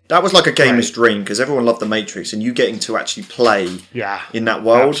stuff. That was like a gamer's Right. dream because everyone loved the Matrix and you getting to actually play Yeah, in that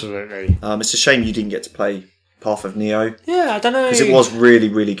world. absolutely. It's a shame you didn't get to play Path of Neo Yeah, I don't know because it was really,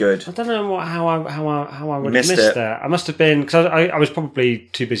 really good. I don't know how I would have Missed missed it. that. I must have been because I was probably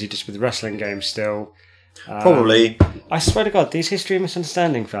too busy just with the wrestling games still. Probably. I swear to God, these history of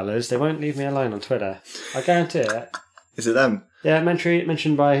misunderstanding fellas, they won't leave me alone on Twitter. I guarantee it. Is it them? Yeah,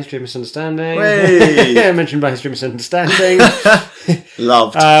 mentioned by History of Misunderstanding. Hey! Mentioned by History of Misunderstanding.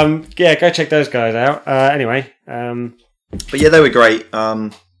 Loved. Yeah, go check those guys out. Anyway. But yeah, they were great.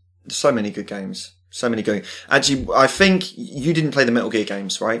 So many good games. So many good. Actually, I think you didn't play the Metal Gear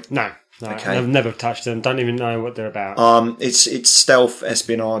games, right? No. Okay. I've never touched them. Don't even know what they're about. It's stealth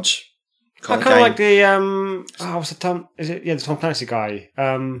espionage I kind kind of of like game. the what's the Tom? Is it the Tom Clancy guy?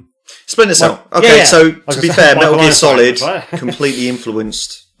 Splinter Cell. Well, Okay, yeah. so I was to be gonna say, fair, Michael Metal Gear Einstein, Solid right? completely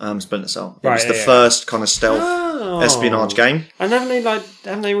influenced Splinter Cell. It Right, was the yeah. first kind of stealth Oh. espionage game. And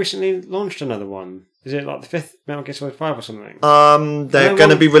haven't they recently launched another one? Is it like the 5th Metal Gear Solid 5 or something? They're No going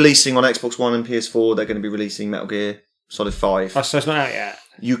to one- be releasing on Xbox One and PS4. They're going to be releasing Metal Gear Solid 5. Oh, so it's not out yet.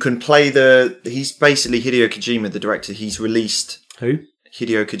 You can play he's basically Hideo Kojima, the director. He's released Who?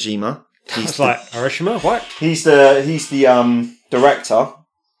 Hideo Kojima. It's like Hiroshima. What? He's the director.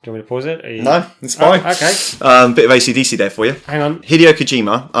 Do you want me to pause it? Are you- No, it's fine. Oh, okay. Bit of ACDC there for you. Hang on. Hideo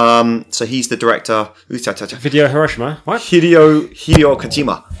Kojima. So he's the director. Video Hiroshima. What? Hideo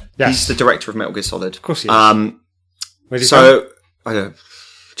Kojima. Yes. He's the director of Metal Gear Solid. Of course he is. Where's he from? So I don't.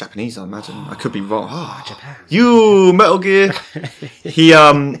 Japanese, I imagine. I could be wrong. Japan. You Metal Gear. He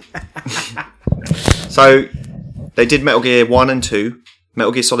So they did Metal Gear 1 and 2.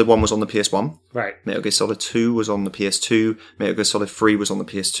 Metal Gear Solid 1 was on the PS1. Right. Metal Gear Solid 2 was on the PS2. Metal Gear Solid 3 was on the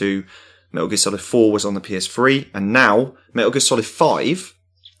PS2. Metal Gear Solid 4 was on the PS3. And now, Metal Gear Solid 5,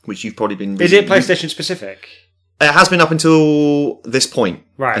 which you've probably been... Is it PlayStation specific? It has been up until this point.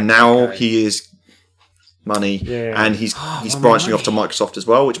 Right, And now okay. he is money. Yeah. And he's branching off to Microsoft as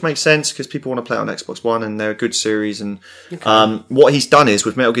well, which makes sense because people want to play it on Xbox One and they're a good series. And what he's done is,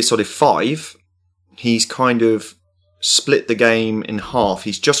 with Metal Gear Solid 5, he's kind of split the game in half.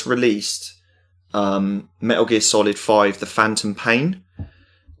 He's just released Metal Gear Solid 5 The Phantom Pain,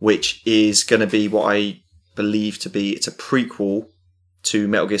 which is going to be what I believe to be, it's a prequel to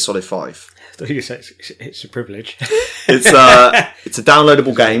Metal Gear Solid 5. I thought you said it's a privilege. It's a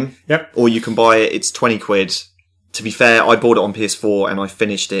downloadable game. Yep. Or you can buy it. It's 20 quid. To be fair, I bought it on PS4 and I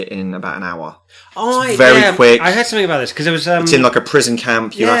finished it in about an hour. Oh, very quick. I heard something about this because it was. It's in like a prison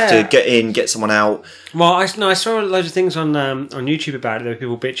camp. You have Yeah. to get in, get someone out. Well, I saw loads of things on YouTube about it. There were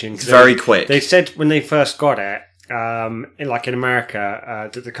people bitching. It's very quick. They said when they first got it, in America,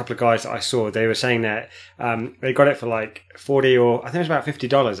 the couple of guys that I saw, they were saying that they got it for like 40 or I think it was about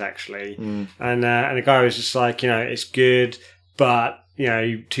 $50 actually, and the guy was just like, it's good, but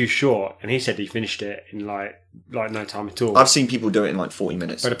too short, and he said he finished it in like no time at all. I've seen people do it in like 40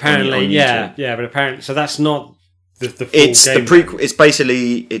 minutes. But apparently, on YouTube. but apparently, so that's not the full It's game. the prequel. It's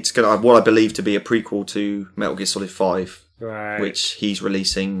basically what I believe to be a prequel to Metal Gear Solid 5, right? which he's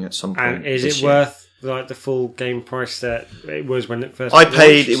releasing at some point. And is this it year. worth like the full game price that it was when it first? I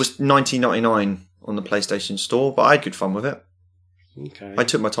paid. launched? It was $19.99 on the PlayStation Store, but I had good fun with it. Okay. I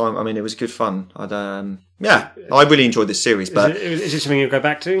took my time. I mean, it was good fun. I really enjoyed this series, but is it something you'll go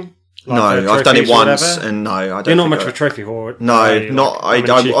back to? Like no, for I've done it trophies or once, whatever? and no, I don't. You're not think much I- of a trophy whore. No, are you? not Like,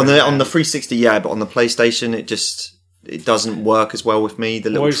 I. I'm an On the achievement 360, yeah, but on the PlayStation, it doesn't work as well with me. The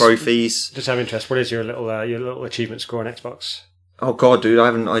little What is- trophies. Just have interest. What is your little achievement score on Xbox? Oh god, dude,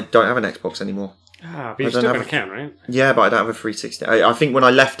 I don't have an Xbox anymore. Ah, but you I still don't got have an account, right? Yeah, but I don't have a 360. I think when I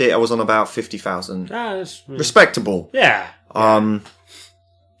left it, I was on about 50,000. Ah, that's, Respectable. yeah.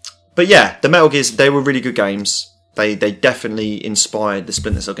 But yeah, the Metal Gears, they were really good games. They definitely inspired the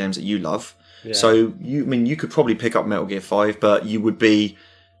Splinter Cell games that you love. Yeah. So you could probably pick up Metal Gear 5, but you would be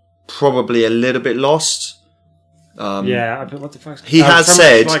probably a little bit lost. Yeah, but what the fuck? He has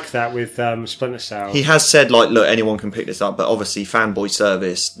said- like that with Splinter Cell. He has said, like, look, anyone can pick this up, but obviously fanboy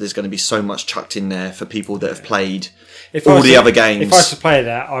service, there's going to be so much chucked in there for people that have played If I all was the to- other games. If I was to play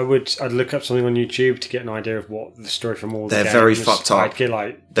that, I'd look up something on YouTube to get an idea of what the story from all the They're games. very fucked up. I'd get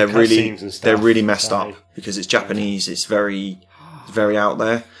like they're the really cutscenes and stuff. they're really messed So- up because it's Japanese. It's very out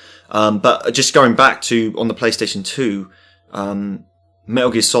there. But just going back to on the PlayStation 2,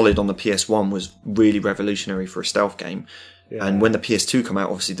 Metal Gear Solid on the PS1 was really revolutionary for a stealth game. Yeah. And when the PS2 came out,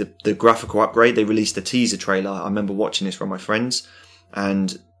 obviously the graphical upgrade, they released a teaser trailer. I remember watching this from my friends,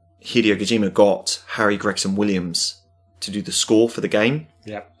 and Hideo Kojima got Harry Gregson Williams to do the score for the game.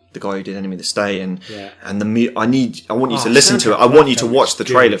 Yeah. The guy who did Enemy of the State, and Yeah. I want you Oh, to listen to it. I soundtrack want you to that watch was the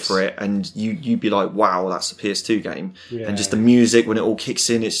trailer good. for it, and you'd be like, "Wow, that's a PS2 game." Yeah. And just the music when it all kicks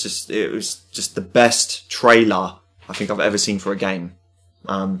in, it was just the best trailer I think I've ever seen for a game.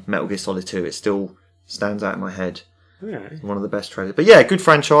 Metal Gear Solid 2, it still stands out in my head. Yeah. One of the best trailers. But yeah, good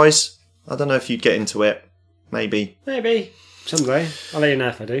franchise. I don't know if you'd get into it. Maybe. Maybe someday. I'll let you know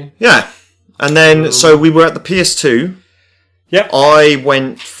if I do. Yeah. And then, so we were at the PS2. Yep. I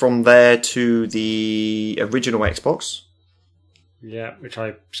went from there to the original Xbox. Yeah, which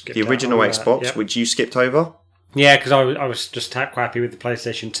I skipped. The original over. Xbox, Yep. which you skipped over. Yeah, because I was just quite happy with the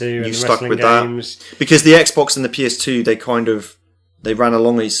PlayStation 2 and the stuck wrestling with that. games. Because the Xbox and the PS2, they ran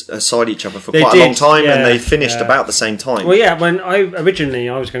aside each other for They quite a did, long time, yeah, and they finished yeah. about the same time. Well, yeah, when I was going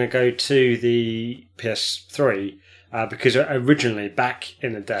to go to the PS3 because originally back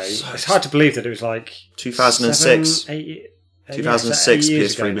in the day, it's hard to believe that it was like 2006. 2006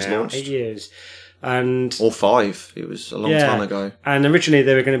 PS3 was launched. 8 years. And Or 5. It was a long time ago. And originally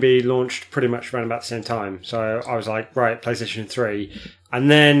they were going to be launched pretty much around about the same time. So I was like, right, PlayStation 3.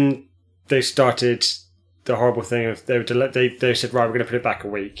 And then they started the horrible thing of they said, right, we're going to put it back a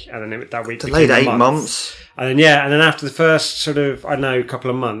week. And then that week Delayed became 8 months. And then, and then after the first sort of, I don't know,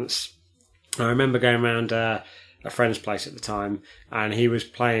 couple of months, I remember going around a friend's place at the time, and he was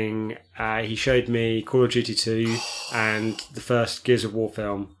playing, he showed me Call of Duty 2 and the first Gears of War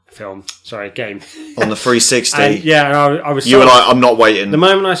game. On the 360. And, and I was you were like, I'm not waiting. The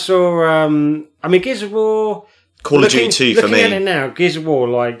moment I saw, Gears of War... Call of Duty 2 for me. Looking at it now, Gears of War,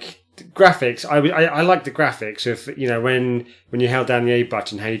 like, graphics, I like the graphics of, when you held down the A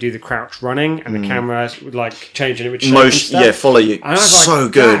button, how you do the crouch running, and the camera would, like, change and it would shape and stuff. follow you. And I was so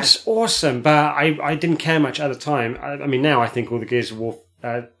like, good. That's awesome, but I didn't care much at the time. I mean, now I think all the Gears of War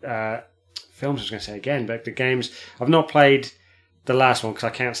films, I was going to say again, but the games, I've not played the last one because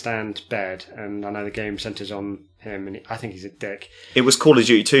I can't stand Baird, and I know the game centres on him, and I think he's a dick. It was Call of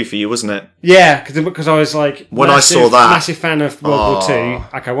Duty 2 for you, wasn't it? Yeah, because I was like, I saw that, massive fan of World War II.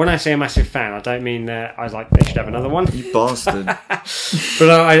 Okay, when I say a massive fan, I don't mean that I was like they should have another one. You bastard! But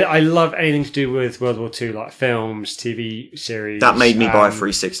I love anything to do with World War II, like films, TV series. That made me buy a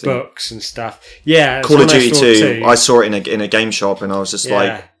 360. Books and stuff. Yeah, Call of Duty 2. I saw it in a game shop, and I was just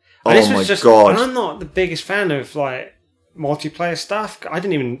like, oh my god! And I'm not the biggest fan of like multiplayer stuff. I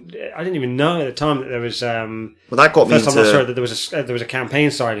didn't even know at the time that there was well, that got me first time I into... saw that there was a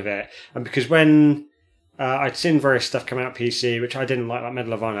campaign side of it, and because when I'd seen various stuff come out PC, which I didn't like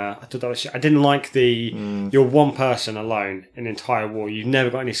Medal of Honor. I thought that was shit. I didn't like you're one person alone in an entire war. You've never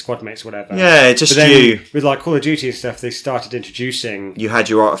got any squad mates or whatever. Yeah, just but then, you. With like Call of Duty and stuff, they started introducing... You had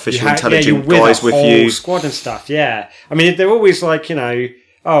your artificial intelligence you're guys with you. Squad and stuff, yeah. I mean, they're always like,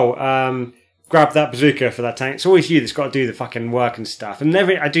 grab that bazooka for that tank. It's always you that's got to do the fucking work and stuff. And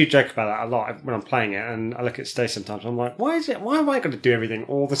I do joke about that a lot when I'm playing it, and I look at Stay sometimes. I'm like, why have I got to do everything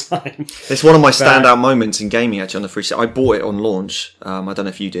all the time? It's one of my standout moments in gaming, actually, on the 360. I bought it on launch. I don't know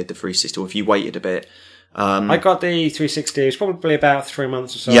if you did the 360 or if you waited a bit. I got the 360. It was probably about 3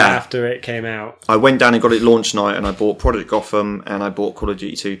 months or so after it came out. I went down and got it launch night, and I bought Project Gotham and I bought Call of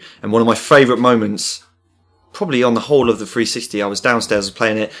Duty 2. And one of my favourite moments, probably on the whole of the 360, I was downstairs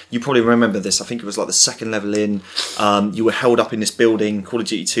playing it. You probably remember this. I think it was like the second level in. You were held up in this building, Call of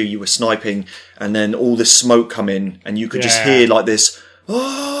Duty 2, you were sniping, and then all this smoke come in, and you could just hear like this,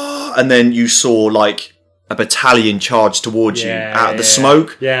 and then you saw like a battalion charge towards you out of the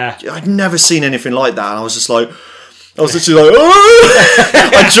smoke. Yeah. I'd never seen anything like that, and I was just like... I was literally like,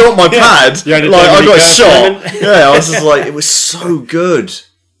 oh! I dropped my pad. Like, I got shot. Yeah, I was just like, it was so good.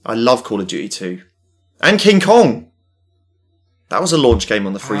 I love Call of Duty 2. And King Kong. That was a launch game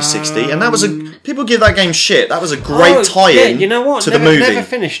on the 360, and that was people give that game shit. That was a great tie-in you know what? to the movie. Never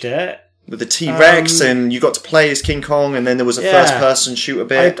finished it. With the T-Rex, and you got to play as King Kong, and then there was a first-person shooter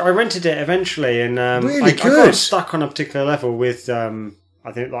bit. I rented it eventually, and really I got stuck on a particular level with, I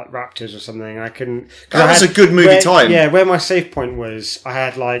think, like Raptors or something. I couldn't... That was a good movie time. Yeah, where my save point was, I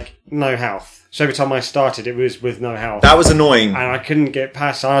had, like, no health. So every time I started, it was with no health. That was annoying. And I couldn't get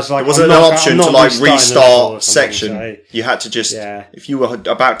past. I was like, there wasn't an option to like restart section. So, you had to just, if you were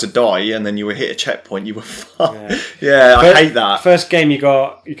about to die and then you were hit a checkpoint, you were fucked. Yeah, I hate that. First game you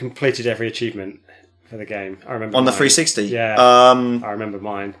completed every achievement for the game. I remember on the 360. Yeah, I remember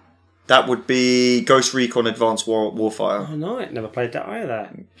mine. That would be Ghost Recon Advanced Warfare. Oh no, I never played that either.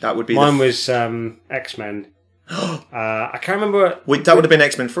 That would be mine was X-Men. I can't remember. That would have been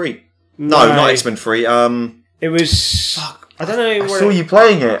X-Men 3. No, not X-Men 3. It was... Fuck. I don't know... I saw you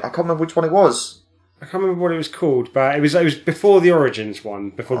playing it. I can't remember which one it was. I can't remember what it was called, but it was before the Origins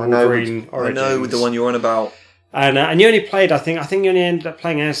one, before the Wolverine Origins. I know, with the one you're on about. And you only played, I think you only ended up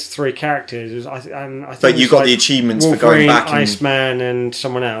playing as 3 characters. I think but you got the achievements Wolverine, for going back and... Iceman and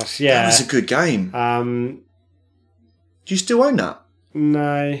someone else, yeah. That was a good game. Do you still own that?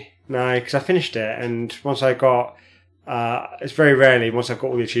 No, because I finished it, and once I got... it's very rarely, once I've got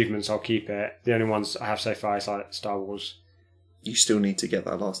all the achievements, I'll keep it. The only ones I have so far is like Star Wars. You still need to get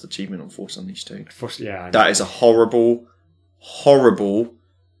that last achievement on Force Unleashed 2. Yeah. That is a horrible, horrible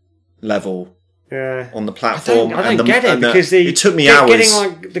level. on the platform. I don't get it because it took me hours. Getting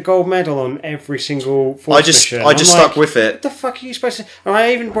like the gold medal on every single Force mission. I just stuck with it. What the fuck are you supposed to? And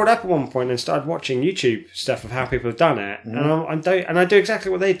I even brought up at one point and started watching YouTube stuff of how people have done it, and I do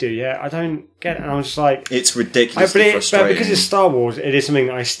exactly what they do. Yeah, I don't get it. And I was just like, it's ridiculously frustrating. But because it's Star Wars, it is something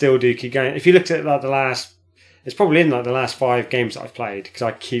that I still do keep going. If you looked at like the last. It's probably in like the last 5 games that I've played because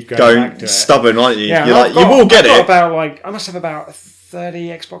I keep going back to it. Stubborn, aren't you? Yeah, You're like, you will get it. I must have about 30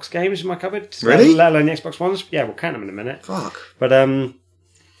 Xbox games in my cupboard. Really? Let alone the Xbox Ones. Yeah, we'll count them in a minute. Fuck. But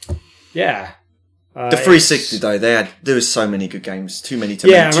yeah. The 360 though, there was so many good games. Too many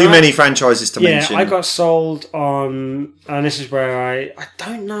many franchises to mention. I got sold on, and this is where I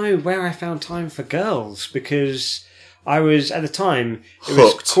don't know where I found time for girls because I was at the time it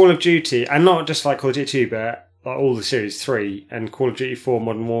was Call of Duty, and not just like Call of Duty 2, but like all the Series 3 and Call of Duty 4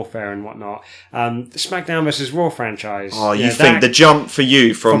 Modern Warfare and whatnot. The SmackDown vs. Raw franchise. Oh, you think the jump for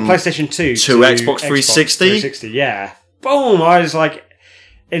you from PlayStation 2 to Xbox 360? Yeah. Boom! I was like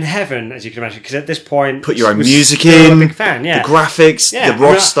in heaven, as you can imagine, because at this point... Put your own music in. A big fan, yeah. The graphics, the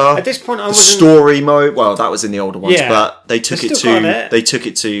roster. At this point, I wasn't... The story mode. Well, that was in the older ones, but they took it to... They took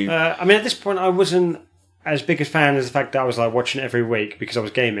it to... I mean, at this point, I wasn't as big a fan as the fact that I was like watching it every week because I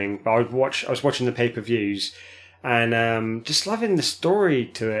was gaming, but I was watching the pay-per-views and just loving the story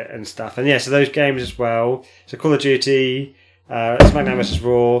to it and stuff. And yeah, so those games as well. So Call of Duty, SmackDown vs.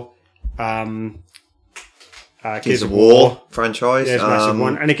 Raw, Gears of War franchise. There's a massive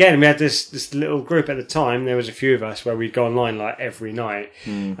one. And again, we had this little group at the time. There was a few of us where we'd go online like every night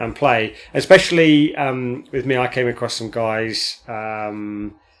and play. Especially with me, I came across some guys.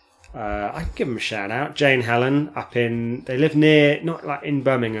 I can give them a shout out. Jane Helen they live near, not like in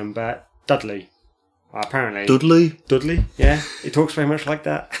Birmingham, but Dudley. Apparently. Dudley, yeah. He talks very much like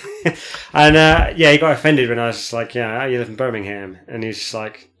that. And he got offended when I was just like, yeah, you live in Birmingham. And he's just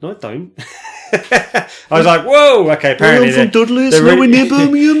like, no, I don't. I was like, whoa, okay, apparently. I'm from Dudley, it's nowhere near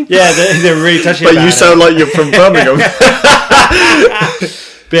Birmingham. Yeah, they're really touchy but about you sound like you're from Birmingham.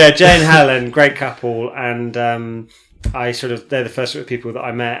 But yeah, Jane Helen, great couple. And they're the first sort of people that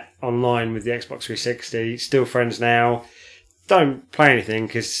I met online with the Xbox 360. Still friends now. Don't play anything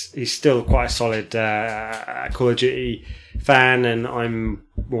because he's still quite a solid Call of Duty fan, and I'm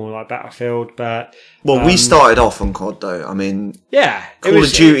more like Battlefield. But we started off on COD though. I mean, yeah, Call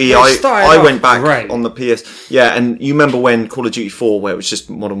of Duty. I went back on the PS. Yeah, and you remember when Call of Duty 4, where it was just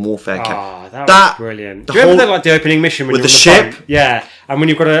Modern Warfare. That was brilliant. Do you remember like the opening mission when with you're the on the ship? Boat? Yeah, and when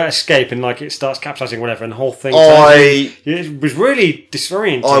you've got to escape and like it starts capsizing whatever, and the whole thing. It was really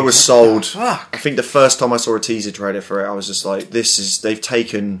disorienting. I was sold. Fuck. I think the first time I saw a teaser trailer for it, I was just like, they've just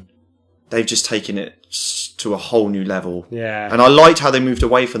taken it to a whole new level. Yeah. And I liked how they moved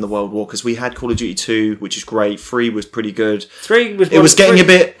away from the World War, because we had Call of Duty 2, which is great. 3 was pretty good. 3 was... It was getting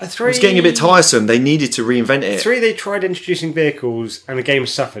a bit tiresome. They needed to reinvent it. 3, they tried introducing vehicles, and the game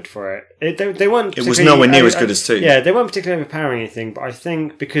suffered for it. They weren't... It was nowhere near as good as 2. Yeah, they weren't particularly overpowering anything, but I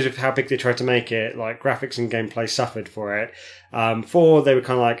think because of how big they tried to make it, like, graphics and gameplay suffered for it. 4, they were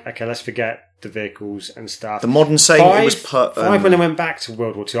kind of like, okay, let's forget the vehicles and stuff. The modern saying 5, it was 5 when they went back to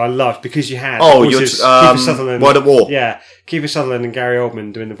World War II, I loved because you had Kiefer Sutherland, World at War. Yeah, Kiefer Sutherland and Gary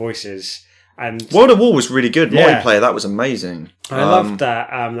Oldman doing the voices. And World at War was really good. Multiplayer, that was amazing. I loved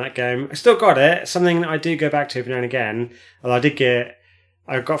that game. I still got it. Something that I do go back to every now and again. And I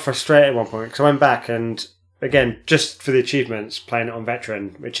got frustrated at one point because I went back and again, just for the achievements, playing it on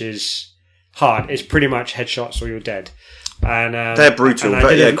Veteran, which is hard. It's pretty much headshots or you're dead. And they're brutal.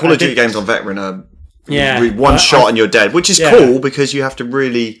 Call of Duty games on Veteran are one shot and you're dead, which is cool because you have to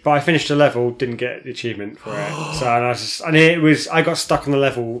really. But I finished a level, didn't get the achievement for it. So I got stuck on the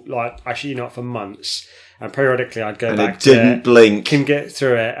level like actually not for months, and periodically I'd go back. Didn't blink. Can get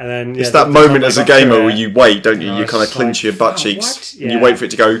through it, and then it's that moment as a gamer where you wait, don't you? You kind of clench your butt cheeks and you wait for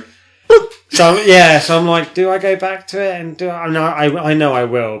it to go. So I'm like, do I go back to it and do it? I know I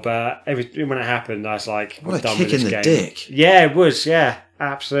will, but when it happened, I was like, what a done kick with in this the game. dick! Yeah, it was. Yeah,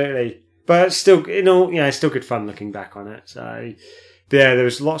 absolutely. But still, it's still good fun looking back on it. So there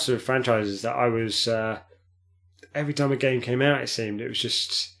was lots of franchises that I was. Every time a game came out, it seemed it was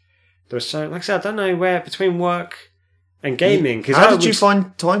just there was so. Like I said, I don't know where between work and gaming. How did you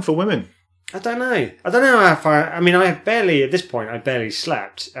find time for women? I don't know how far. I mean, at this point, I barely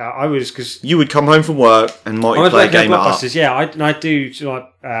slept. I was because you would come home from work and multiplayer a game up. Yeah, I do sort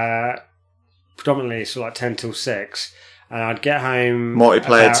of, predominantly sort of like 10 till 6, and I'd get home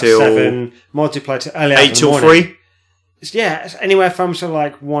multiplayer till 7, multiplayer till early 8 till 3. Yeah, it's anywhere from sort of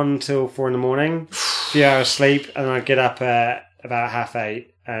like 1 till 4 in the morning, a few hours sleep, and then I'd get up at about 7:30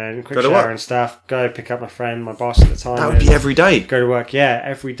 and quick shower and stuff. Go pick up my friend, my boss at the time. That would be every day. Go to work, yeah,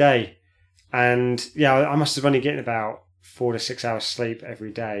 every day. And yeah, I must have only getting about 4 to 6 hours sleep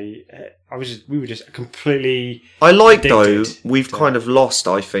every day. We were just completely. I like though addicted we've to kind of lost,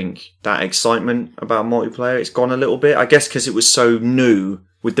 I think, that excitement about multiplayer. It's gone a little bit, I guess, because it was so new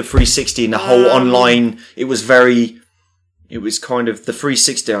with the 360 and the whole online. It was kind of the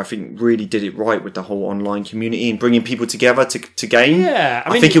 360. I think really did it right with the whole online community and bringing people together to game. Yeah,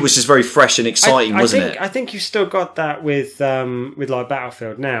 I think it was just very fresh and exciting, wasn't it? I think you've still got that with like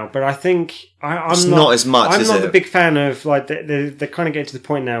Battlefield now, but I think It's not as much. I'm is not it? a big fan of like they're kind of getting to the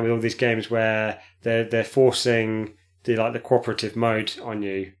point now with all these games where they're forcing the cooperative mode on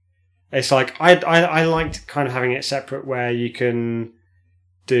you. It's like I liked kind of having it separate where you can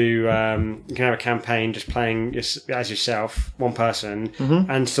do you can have a campaign just playing as yourself, one person,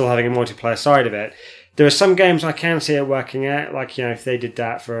 and still having a multiplayer side of it. There are some games I can see it working at, like if they did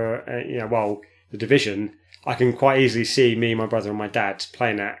that for The Division, I can quite easily see me, my brother, and my dad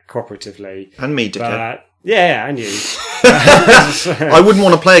playing that cooperatively. And me, dickhead. But yeah, and you. I wouldn't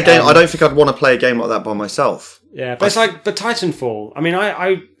want to play a game. I don't think I'd want to play a game like that by myself. Yeah, but but Titanfall. I mean,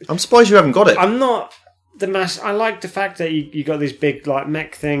 I'm surprised you haven't got it. I'm not the mass. I like the fact that you got these big like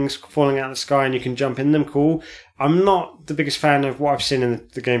mech things falling out of the sky and you can jump in them. Cool. I'm not the biggest fan of what I've seen in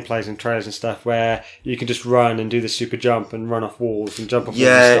the gameplays and trailers and stuff where you can just run and do the super jump and run off walls and jump off walls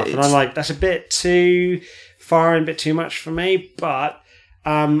and stuff. And I'm like, that's a bit too far and a bit too much for me. But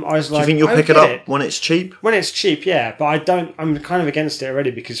I was like, do you think you'll pick it up when it's cheap? When it's cheap, yeah. But I don't. I'm kind of against it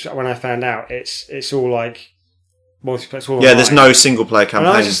already because when I found out, it's all like multiplayer. All yeah, there's no single player campaign.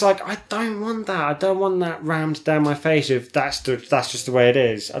 And I was just like, I don't want that. I don't want that rammed down my face. If that's just the way it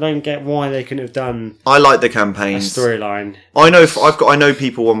is. I don't get why they couldn't have done. I like the A campaigns. storyline. I know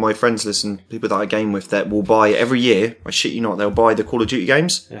people on my friends list and people that I game with that will buy every year. I shit you not, they'll buy the Call of Duty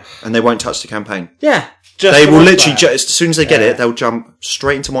games and they won't touch the campaign. Yeah, They will literally as soon as they get it, they'll jump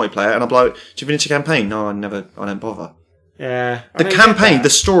straight into multiplayer. And I'm like, "Do you finish your campaign?" No, I don't bother. Yeah, The campaign, the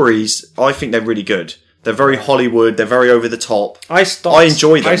stories, I think they're really good. They're very Hollywood. They're very over the top. I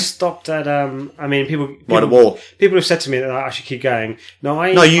enjoy them. I stopped at. I mean, people. By the Wall. People have said to me that I should keep going. No,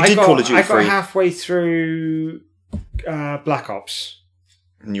 you did Call of Duty I got 3. halfway through Black Ops.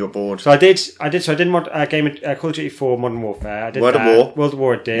 And you were bored. So I did. So I did Call of Duty 4 Modern Warfare. I did World of War. World of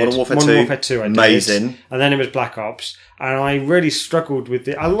War. I did Modern Warfare 2. Modern Warfare 2. I did. Amazing. And then it was Black Ops, and I really struggled with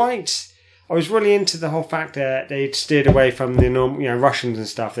it. I was really into the whole fact that they'd steered away from the normal, Russians and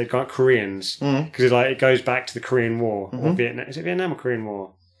stuff. They'd got Koreans because it goes back to the Korean War or Vietnam. Is it Vietnam or Korean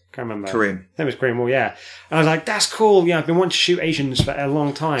War? Can't remember. Korean. I think it was Korean War. Yeah, and I was like, "That's cool." Yeah, I've been wanting to shoot Asians for a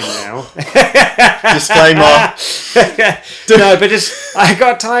long time now. Disclaimer. No, but I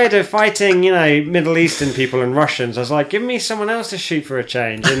got tired of fighting, Middle Eastern people and Russians. I was like, "Give me someone else to shoot for a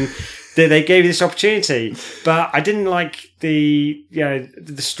change." And they gave me this opportunity, but I didn't like the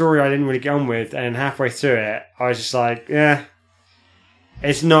story. I didn't really get on with, and halfway through it, I was just like, "Yeah,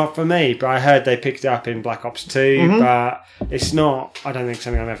 it's not for me." But I heard they picked it up in Black Ops 2, but it's not. I don't think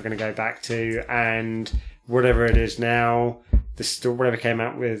something I'm ever going to go back to. And whatever it is now, whatever came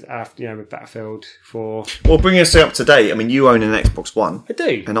out with after with Battlefield 4. Well, bringing us up to date. I mean, you own an Xbox One. I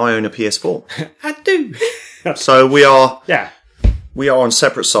do, and I own a PS4. I do. So we are. Yeah. We are on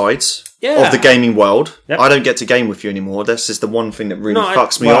separate sides Yeah. of the gaming world. Yep. I don't get to game with you anymore. This is the one thing that really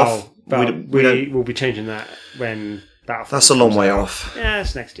fucks me off. But we will be changing that when Battlefield. That's a long comes way out. off. Yeah,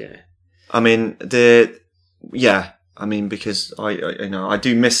 it's next year. I mean, because I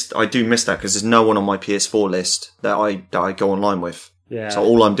do miss that because there's no one on my PS4 list that I go online with. Yeah. So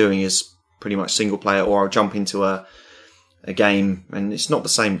all I'm doing is pretty much single player, or I'll jump into a game, and it's not the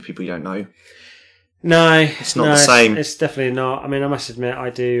same with people you don't know. No, it's not the same. It's definitely not. I mean, I must admit,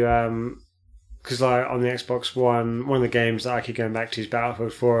 I do because on the Xbox One, one of the games that I keep going back to is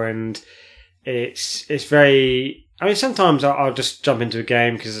Battlefield 4, and it's very. I mean, sometimes I'll just jump into a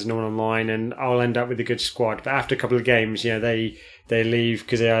game because there's no one online, and I'll end up with a good squad. But after a couple of games, they leave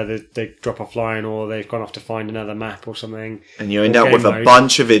because they drop offline or they've gone off to find another map or something. And you end up with a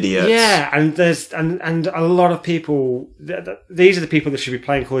bunch of idiots. Yeah, and there's and a lot of people. These are the people that should be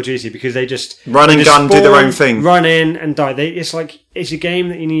playing Call of Duty because they just run and gun, do their own thing, run in and die. It's a game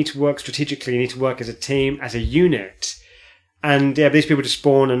that you need to work strategically. You need to work as a team, as a unit. And yeah, these people just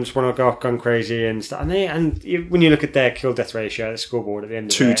spawn and just want to go off gun crazy and stuff. And when you look at their kill death ratio, the scoreboard at the end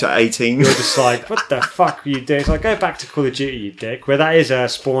of 2 to 18, you're just like, what the fuck are you doing? It's like, go back to Call of Duty, you dick, where that is a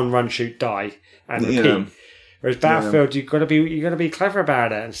spawn, run, shoot, die, and repeat. Yeah. Whereas Battlefield, you've got to be clever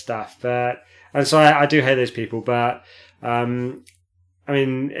about it and stuff. And so I do hate those people, but I mean,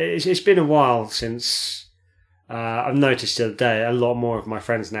 it's been a while since. I've noticed the other day a lot more of my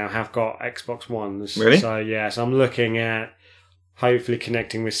friends now have got Xbox Ones. Really? So yeah, so I'm looking at hopefully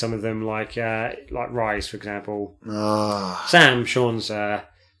connecting with some of them, like Rise, for example. Ah. Sam, Sean's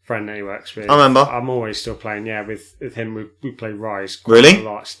friend that he works with. I remember. I'm always still playing. Yeah, with him, we play Rise quite Really? a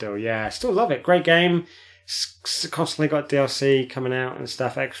lot still. Yeah, still love it. Great game. Constantly got DLC coming out and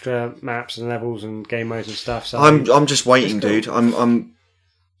stuff, extra maps and levels and game modes and stuff. So I'm just waiting, cool. dude.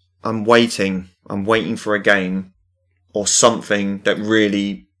 I'm waiting. I'm waiting for a game or something that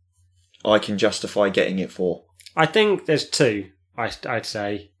really I can justify getting it for. I think there's two. I'd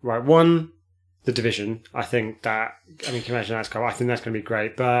say right. One, The Division. I think that. I mean, can you imagine that's cool? I think that's going to be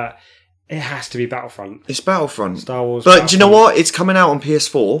great, but it has to be Battlefront. It's Battlefront. Star Wars. But do you know what? It's coming out on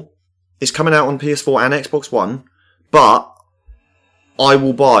PS4. It's coming out on PS4 and Xbox One. But I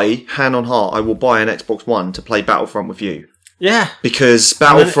will buy, hand on heart, I will buy an Xbox One to play Battlefront with you. Yeah. Because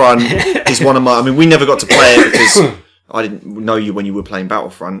Battlefront is one of my... I mean, we never got to play it because I didn't know you when you were playing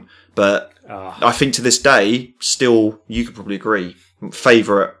Battlefront. But I think to this day, still, you could probably agree,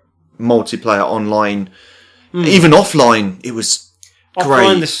 favourite multiplayer online, even offline, it was offline,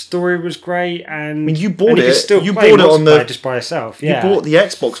 great. the story was great, and I mean, you bought it. Still You play bought it on the multiplayer just by yourself. Yeah. You bought the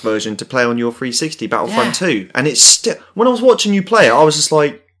Xbox version to play on your 360 Battlefront 2, and it's still. When I was watching you play it, I was just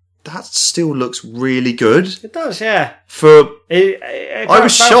like, that still looks really good. It does, yeah. I was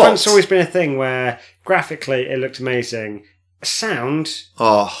Battlefront's shocked. always been a thing where graphically it looked amazing. Sound,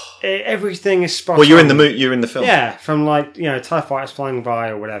 everything is spot on. Well, you're in the film. Yeah, from TIE fighters flying by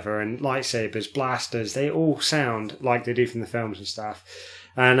or whatever, and lightsabers, blasters, they all sound like they do from the films and stuff.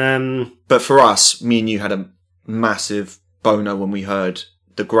 And But for us, me and you had a massive boner when we heard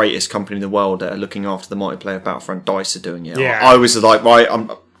the greatest company in the world that are looking after the multiplayer of Battlefront, DICE, are doing it. Yeah. I was like, right,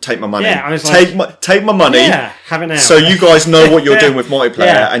 take my money. Yeah, I was take my money. Yeah, have it now. So you guys know what you're Yeah. doing with multiplayer,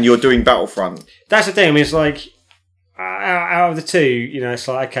 Yeah. and you're doing Battlefront. That's the thing. I mean, it's like out of the two, it's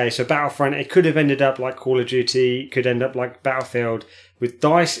like, okay, so Battlefront, it could have ended up like Call of Duty, could end up like Battlefield. With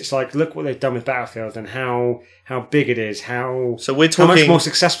DICE, it's like, look what they've done with Battlefield and how big it is, So we're how much talking more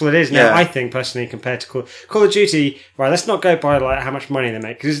successful it is now, Yeah. I think, personally, compared to Call of Duty. Right, let's not go by like how much money they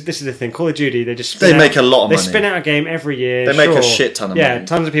make, because this is the thing. Call of Duty, They make a lot of money. They spin out a game every year. They make a sure. shit ton of Yeah, money.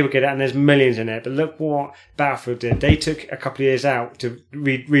 tons of people get it, and there's millions in it. But look what Battlefield did. They took a couple of years out to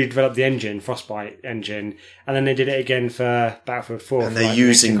redevelop the engine, Frostbite engine, and then they did it again for Battlefield 4. and for, they're like,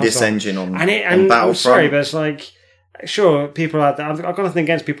 using next-gen this console. engine on And Battlefront. I'm sorry, but it's like, sure, people out there, I've got nothing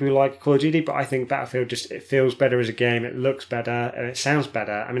against people who like Call of Duty, but I think Battlefield it feels better as a game, it looks better, and it sounds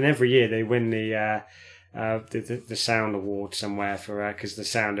better. I mean, every year they win the sound award somewhere for, because the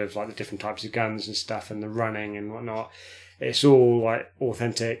sound of like the different types of guns and stuff and the running and whatnot, it's all like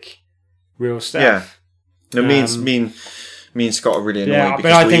authentic, real stuff. Yeah. No, me and Scott are really annoyed. Yeah, but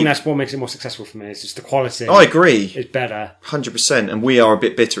because I think that's what makes it more successful for me. It's just the quality. I agree. Is better. 100%. And we are a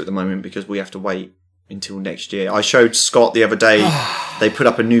bit bitter at the moment because we have to wait until next year. I showed Scott the other day, they put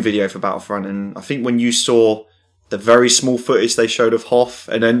up a new video for Battlefront, and I think when you saw the very small footage they showed of Hoth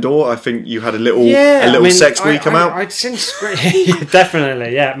and Endor, I think you had a little sex come out. I'd seen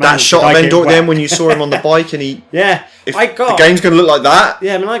definitely, yeah. Man, that shot of Endor then when you saw him on the bike and he... Yeah, if I got... The game's going to look like that?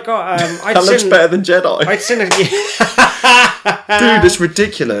 Yeah, I mean, I got... that looks better than Jedi. I'd seen Dude, it's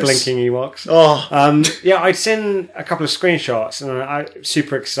ridiculous. Blinking Ewoks. Oh. Yeah, I'd seen a couple of screenshots and I'm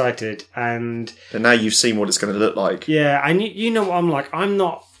super excited, and now you've seen what it's going to look like. Yeah, and you know what I'm like.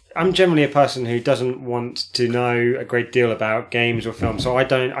 I'm generally a person who doesn't want to know a great deal about games or films, so I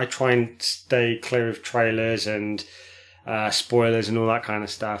try and stay clear of trailers and spoilers and all that kind of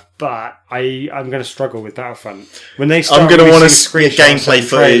stuff. But I'm going to struggle with Battlefront when they start. I'm going to want to see gameplay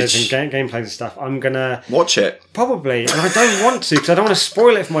footage and gameplays and stuff. I'm going to watch it probably, and I don't want to because I don't want to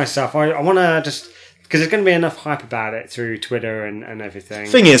spoil it for myself. I want to just. Because there's going to be enough hype about it through Twitter and everything.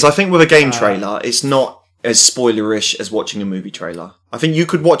 Thing is, I think with a game trailer, it's not as spoilerish as watching a movie trailer. I think you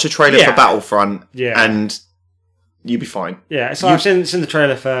could watch a trailer for Battlefront and you'd be fine. Yeah, so I've seen the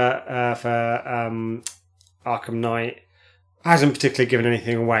trailer for Arkham Knight. Hasn't particularly given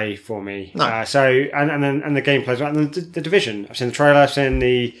anything away for me. No. And the gameplay's right. And the Division. I've seen the trailer. I saw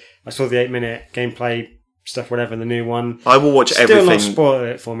the 8-minute gameplay stuff, whatever, the new one. I will watch everything. Still not spoil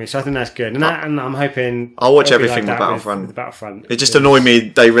it for me, so I think that's good. And I'm hoping I'll watch it'll be everything like that with Battlefront. With Battlefront. It just annoyed me.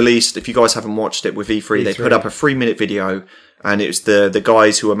 They released, if you guys haven't watched it with E3, they put up a 3-minute video, and it was the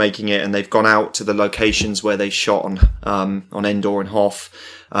guys who are making it, and they've gone out to the locations where they shot on Endor and Hoth,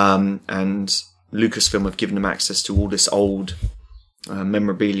 and Lucasfilm have given them access to all this old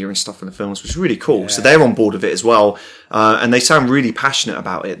memorabilia and stuff in the films, which is really cool. Yeah. So they're on board with it as well, and they sound really passionate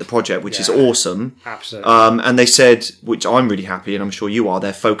about it, the project, which is awesome. Absolutely. And they said, which I'm really happy, and I'm sure you are,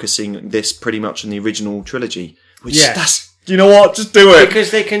 they're focusing this pretty much on the original trilogy, which that's you know what? Just do it.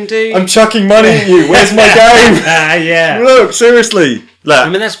 Because they can do. I'm chucking money at you. Where's my game? Yeah. Look, seriously. Look. I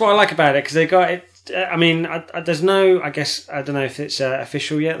mean, that's what I like about it because they got it. I mean, there's no. I guess I don't know if it's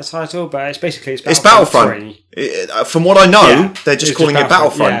official yet. The title, but it's basically it's Battlefront. From what I know, they're just calling it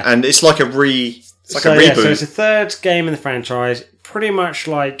Battlefront, and it's like a reboot. So it's the third game in the franchise, pretty much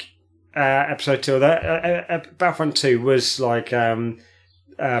like Episode 2. Battlefront 2 was like from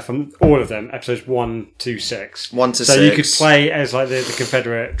all of them, episodes 1 to 6. 1 to 6. So you could play as like the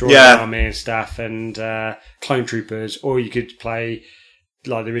Confederate droid army and stuff, and clone troopers, or you could play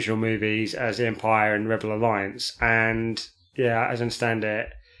like the original movies as the Empire and Rebel Alliance. And yeah, as I understand it,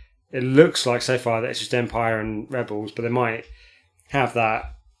 it looks like so far that it's just Empire and Rebels, but they might have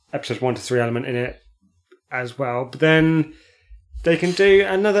that episodes 1 to 3 element in it as well. But then they can do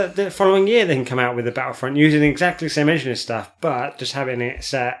the following year they can come out with a Battlefront using exactly the same engine and stuff, but just having it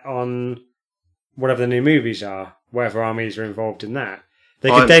set on whatever the new movies are, whatever armies are involved in that. They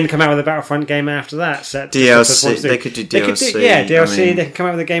could then come out with a Battlefront game after that. Set DLC. They could do DLC. DLC. I mean, they can come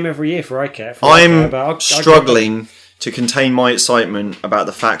out with a game every year for ICAT. I'm struggling to contain my excitement about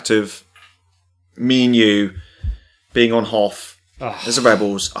the fact of me and you being on Hoth as a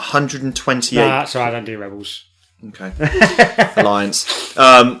Rebels. 128. Nah, sorry, I don't do Rebels. Okay. Alliance.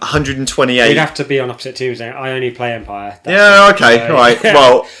 128. We'd have to be on opposite teams then. I only play Empire. Okay. Right.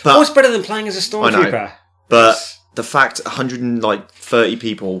 Well, but what's better than playing as a Stormtrooper? But the fact 130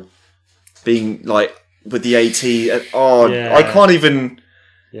 people being like with the AT. I can't even.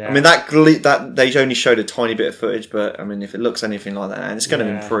 Yeah. I mean that they only showed a tiny bit of footage, but I mean if it looks anything like that and it's going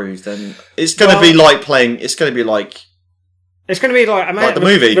to improve, then it's going to be like playing. It's going to be like. It's going to be like the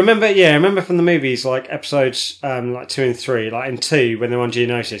movie. Remember from the movies, like episodes like 2 and 3, like in 2 when they're on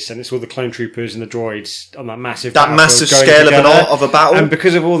Geonosis and it's all the clone troopers and the droids on that massive scale of a battle, and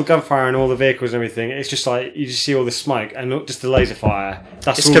because of all the gunfire and all the vehicles and everything, it's just like you just see all the smoke and just the laser fire.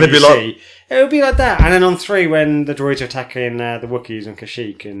 That's all you see. It would be like that, and then on 3 when the droids are attacking the Wookiees and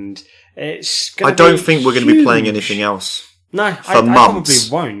Kashyyyk, and it's. I don't think we're going to be playing anything else. No, I probably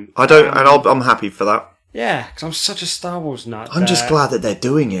won't. I don't, and I'm happy for that. Yeah, because I'm such a Star Wars nut. I'm just glad that they're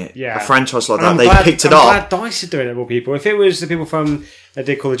doing it. Yeah. A franchise like that, they picked it up. I'm glad DICE are doing it, more people. If it was the people from that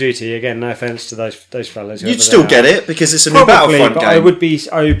did Call of Duty, again, no offense to those fellas. You'd still get it because it's a new Battlefront game. I would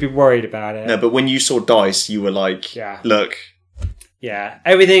be worried about it. No, but when you saw DICE, you were like, look. Yeah,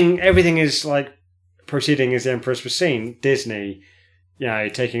 everything is like proceeding as the Emperor's was seen. Disney,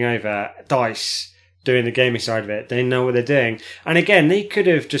 taking over. DICE doing the gaming side of it. They know what they're doing. And again, they could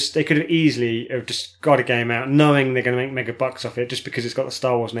have easily have just got a game out knowing they're going to make mega bucks off it just because it's got the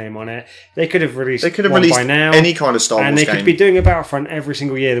Star Wars name on it. They could have released by now. Any kind of Star Wars game. And they could be doing a Battlefront every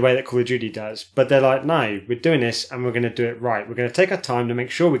single year the way that Call of Duty does. But they're like, no, we're doing this and we're going to do it right. We're going to take our time to make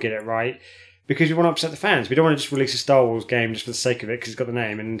sure we get it right because we want to upset the fans. We don't want to just release a Star Wars game just for the sake of it because it's got the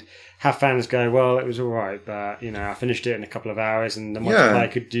name and have fans go, well, it was all right, but I finished it in a couple of hours and the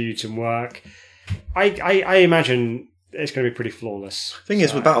multiplayer could do some work. I imagine it's going to be pretty flawless. The thing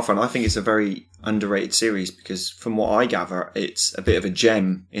is, with Battlefront, I think it's a very underrated series because from what I gather, it's a bit of a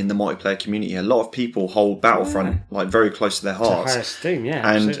gem in the multiplayer community. A lot of people hold Battlefront like very close to their hearts. It's the highest thing,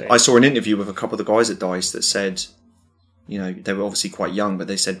 and absolutely. I saw an interview with a couple of the guys at DICE that said, they were obviously quite young, but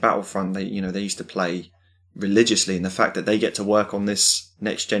they said Battlefront, they used to play religiously, and the fact that they get to work on this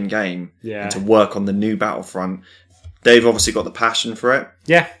next gen game and to work on the new Battlefront, they've obviously got the passion for it.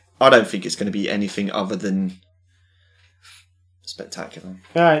 Yeah. I don't think it's going to be anything other than spectacular.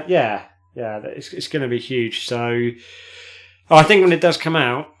 It's going to be huge. So, I think when it does come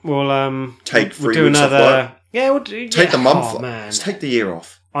out, we'll take 3 do weeks another. Off work. Yeah, we'll do. Take the month off. Man. Just take the year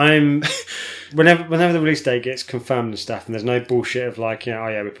off. Whenever the release date gets confirmed and stuff, and there's no bullshit of like,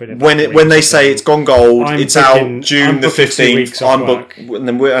 we're putting it. When they say it's gone gold, it's out June the 15th. I'm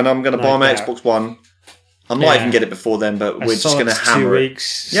going to buy my Xbox One. I might even get it before then, but we're just going to hammer 2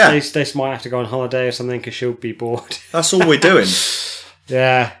 weeks. Yeah. Stace might have to go on holiday or something because she'll be bored. That's all we're doing.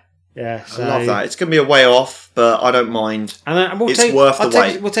 Yeah. So, I love that. It's going to be a way off, but I don't mind. And it's worth the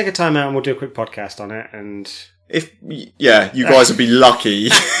wait. We'll take a time out and we'll do a quick podcast on it. And you guys would be lucky.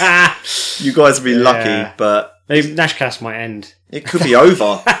 You guys would be lucky, but maybe Nashcast might end. It could be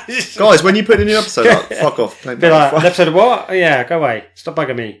over. Guys, when you put a new episode up, fuck off. Be like, an episode of what? Oh, yeah, go away. Stop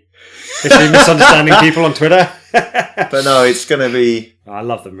bugging me. Especially misunderstanding people on Twitter. But no, it's going to be... I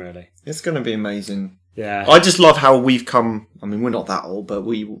love them, really. It's going to be amazing. Yeah. I just love how we've come... I mean, we're not that old, but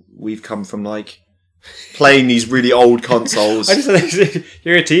we've come from, like, playing these really old consoles.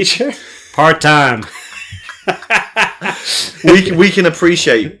 You're a teacher? Part-time. we can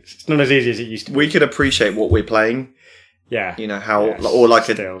appreciate... It's not as easy as it used to be. We can appreciate what we're playing. Yeah. How... Or like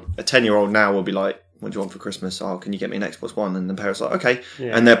a 10-year-old now will be like, what do you want for Christmas? Oh, can you get me an Xbox One? And the parents are like, okay.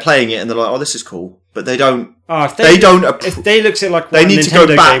 Yeah. And they're playing it and they're like, oh, this is cool. But they don't. Oh, if They don't. If they looked at it like They what need a to go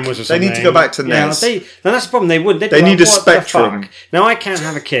Nintendo back. game was or They need to something, go back to yeah, NES. then that's the problem. They wouldn't. They'd They be need like, a what the Spectrum. fuck? Now I can't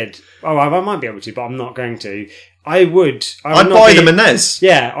have a kid. Oh, I might be able to, but I'm not going to. I would. I'd buy them a NES.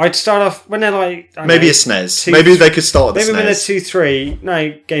 Yeah, I'd start off when they're like Maybe a SNES. two- Maybe they could start at the maybe when they're SNES. 2, 3.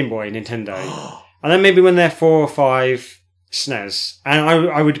 No, Game Boy, Nintendo, and then maybe when they're 4 or 5. SNES, and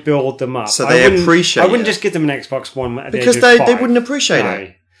I would build them up. So they appreciate I wouldn't it. just give them an Xbox One at the Because age of they 5. wouldn't appreciate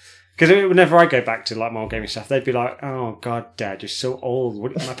it. Because whenever I go back to like my old gaming stuff, they'd be like, "Oh God, Dad, you're so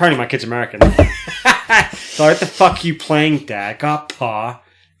old." Apparently, my kid's American. So what the fuck are you playing, Dad? God, Pa,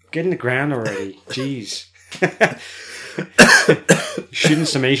 get in the ground already. Jeez. Shooting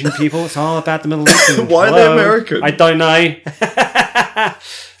some Asian people. It's all about the Middle East. Why are they American? I don't know.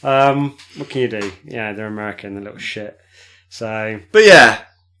 What can you do? Yeah, they're American. They're little shit. So But yeah,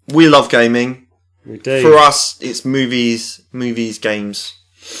 we love gaming. we do. For us, it's movies, games.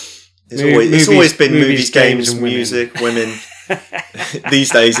 It's always been movies, games, and women. music, women.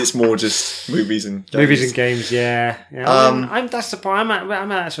 These days, it's more just movies and games. Movies and games, yeah. I'm that's the point. I'm at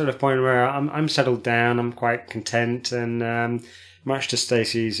that sort of point where I'm settled down. I'm quite content, and much to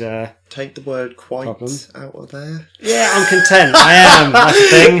Stacey's. Take the word "quite" Problem. out of there. Yeah, I'm content. I am. That's the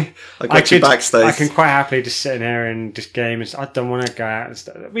thing. I got you backstage. I can quite happily just sit in here and just game. I don't want to go out and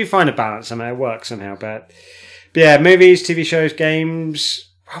stuff. We find a balance somehow. It works somehow, but yeah, movies, TV shows, games.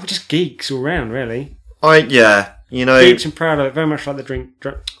 Well, we're just geeks all round, really. You know, Geeks and proud of it. Very much like the drunk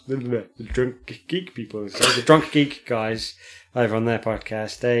geek people. So the drunk geek guys over on their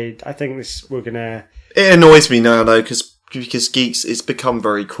podcast. I think we're gonna. it annoys me now though because geeks, it's become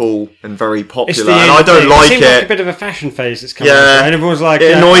very cool and very popular, end and I of don't thing. like It seems it. like a bit of a fashion phase that's coming. Yeah. And everyone's like,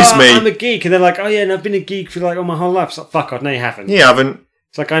 It annoys me. I'm a geek, and they're like, oh yeah, and I've been a geek for like all my whole life. It's like, fuck off, no, you haven't. You haven't.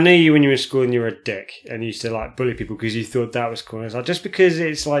 It's like, I knew you when you were in school and you were a dick and you used to like bully people because you thought that was cool. And it's like, just because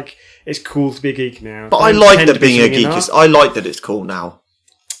it's like, it's cool to be a geek now. But I don't like pretend that to be being a something geek you're is. not. I like that it's cool now.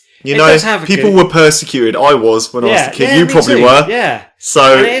 You It know, does have a people good- were persecuted. I was when I was a kid. Yeah, You me probably too. were. Yeah.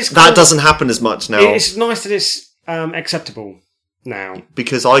 So And it is that cool. doesn't happen as much now It's nice that it's acceptable now.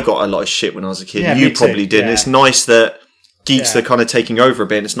 because I got a lot of shit when I was a kid. Yeah, You me too, probably didn't. yeah. It's nice that geeks Yeah. are kind of taking over a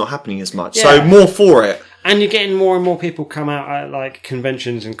bit and it's not happening as much. Yeah. So more for it. And you're getting more and more people come out at like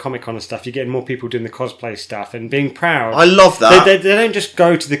conventions and Comic-Con and stuff. You're getting more people doing the cosplay stuff and being proud. I love that. They don't just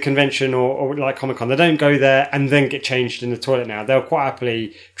go to the convention or like Comic-Con. They don't go there and then get changed in the toilet now. They'll quite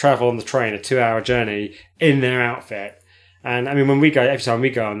happily travel on the train, a 2-hour journey, in their outfit. And I mean, every time we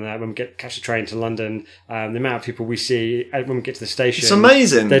go on there, when we catch the train to London, the amount of people we see when we get to the station. It's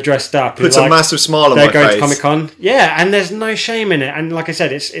amazing. They're dressed up. Puts It's a massive smile on they're my going face. to Comic-Con. Yeah, and there's no shame in it. And like I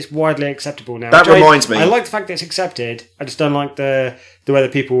said, it's widely acceptable now. That which reminds me. I like the fact that it's accepted. I just don't like the way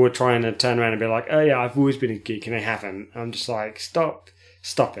that people were trying to turn around and be like, oh yeah, I've always been a geek, and they haven't. I'm just like, stop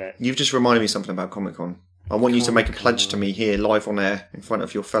it. You've just reminded me something about Comic Con. I want you to make a pledge to me here, live on air, in front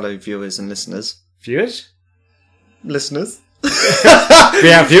of your fellow viewers and listeners. Viewers? Listeners? We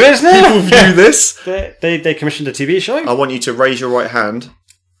have viewers now? People view this. They commissioned a TV show? I want you to raise your right hand.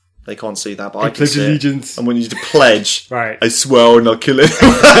 They can't see that, but I can pledge see allegiance. it. I want you to pledge. Right. I swear I will not kill it.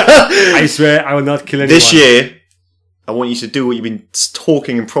 I swear I will not kill anyone. This year, I want you to do what you've been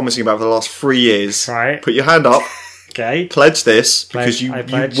talking and promising about for the last 3 years. Right. Put your hand up. Okay. Pledge this because I you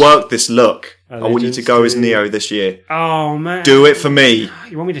pledge worked this look. I want you allegiance to go as to- Neo this year. Oh, man. Do it for me.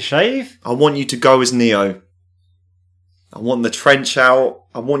 You want me to shave? I want you to go as Neo. I want the trench out.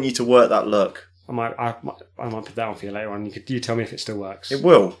 I want you to work that look. I might put that on for you later on. You tell me if it still works. It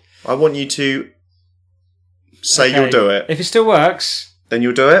will. I want you to say Okay. you'll do it. If it still works, Then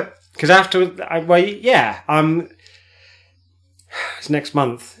you'll do it. because it's next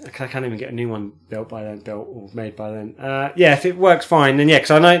month. I can't even get a new one built or made by then. Yeah, if it works fine, then yeah.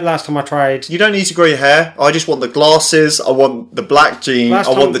 Because I know last time I tried. You don't need to grow your hair. I just want the glasses. I want the black jean. Last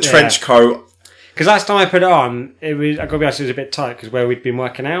I want time- the trench coat. Because last time I put it on, I gotta be honest, it was a bit tight because where we'd been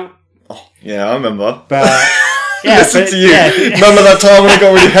working out. Yeah, I remember. But yeah, Listen but, to you. yeah. Remember that time when I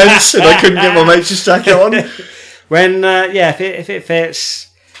got really hench and I couldn't get my mate's jacket on? When if it fits,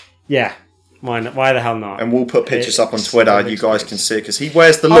 yeah, why the hell not? And we'll put pictures up on It's Twitter. very You guys expensive. can see it because he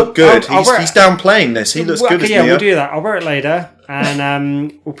wears the look good. I'll wear it. He's downplaying this. He looks Well, good okay, as yeah, Neo. we'll do that. I'll wear it later,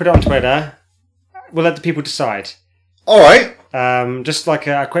 and we'll put it on Twitter. We'll let the people decide. All right. Just like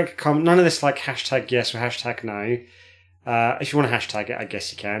a quick comment. None of this like hashtag yes or hashtag no. If you want to hashtag it, I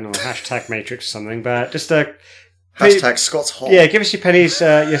guess you can, or hashtag Matrix or something. But just Hashtag Scott's hot. yeah, give us your pennies,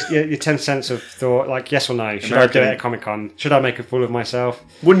 your 10 cents of thought, like yes or no. Should I do American- it at Comic Con? Should I make a fool of myself?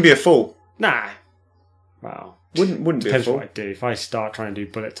 Wouldn't be a fool. Nah. Well, Wouldn't be a Depends fault. what I do. If I start trying to do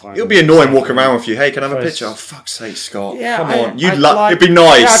bullet time, It'll be annoying walking around with you. Hey, can I have a First- picture? Oh, fuck's sake, Scott. Yeah, Come on. I'd It'd be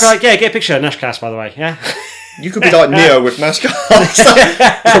nice. Yeah, I'd be like, get a picture of Nashcast, by the way. Yeah, You could be like Neo with NASCAR.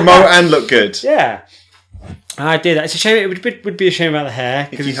 Promote and look good. yeah. I did that. It's a shame. It would be a shame about the hair.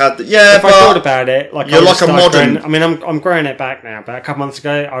 If you had yeah, if I thought about it, like you're I would like a start modern- growing- I mean, I'm growing it back now, but a couple months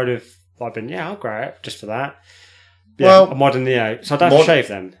ago, I would have been, I'll grow it just for that. Yeah, Well, a modern Neo, so I'd have to shave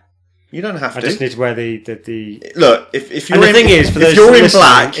then. you don't have I to. just need to wear the Look, if you're And the in, thing is, for if those you're in listening,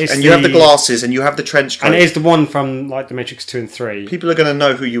 black it's and you have the the- glasses and you have the trench coat, and it is the one from like the Matrix 2 and 3. people are going to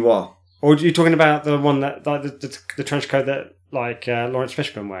know who you are. Or are you talking about the one that like the trench coat that like Lawrence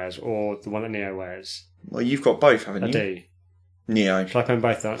Fishburne wears, or the one that Neo wears? Well, you've got both, haven't I you? do. Neo. Shall I put them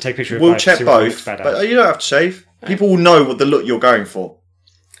both on? Take a picture of We'll both. check see what looks both, better. but you don't have to shave. People will know what the look you're going for.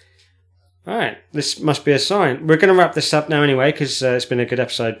 All right, this must be a sign. We're going to wrap this up now anyway because it's been a good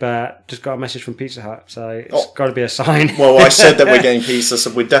episode. But just got a message from Pizza Hut, so it's got to be a sign. Well, I said that we're getting pizza,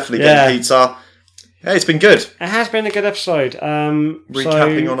 so we're definitely Yeah. getting pizza. Hey, it's been good. It has been a good episode.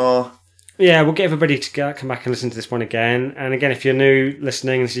 Recapping on our... Yeah, we'll get everybody to come back and listen to this one again. And again, if you're new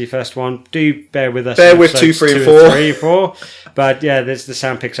listening, this is your first one, do bear with us. Bear on with 2, episodes 3 and 2 4. 3 and 4. But yeah, the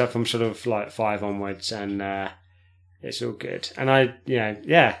sound picks up from sort of like 5 onwards, and it's all good. And I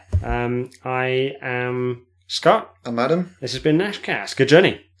am Scott. I'm Adam. This has been Nashcast. Good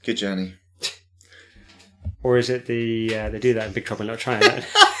journey. Good journey. Or is it they do that in Big Trouble in Little China? What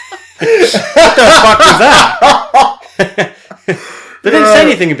the fuck was that? They didn't say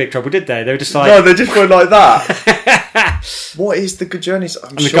anything in Big Trouble, did they? They were just like... No, they just went like that. What is the good journey?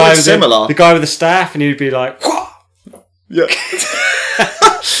 I'm the sure guy it's with similar. The guy with the staff, and he'd be like... Yeah.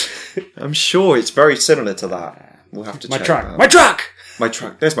 I'm sure it's very similar to that. We'll have to My check truck. that. My truck! My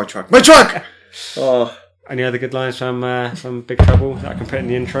truck. There's my truck. My truck! Oh, Any other good lines from Big Trouble that I can put in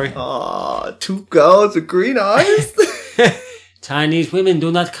the intro? two girls with green eyes. Chinese women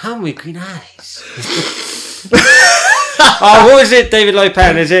do not come with green eyes. Oh, what was it, David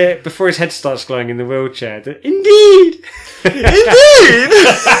Lopan? Is it before his head starts glowing in the wheelchair? Indeed! Indeed!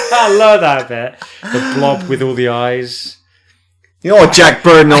 I love that bit. The blob with all the eyes. You know what Jack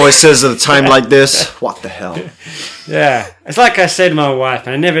Burton always says at a time like this? What the hell? Yeah. It's like I said to my wife,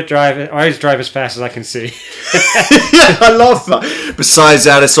 I always drive as fast as I can see. Yeah, I love that. Besides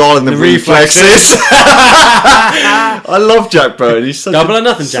that, it's all in the reflexes. I love Jack Burton. He's such Double or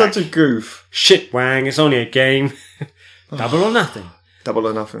nothing, Jack. Such a goof. Shit, Wang, it's only a game. Double or nothing. Double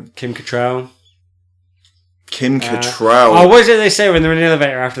or nothing. Kim Cattrall. Kim Cattrall. Oh, what is it they say when they're in the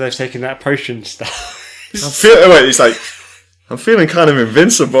elevator after they've taken that potion stuff? He's like, I'm feeling kind of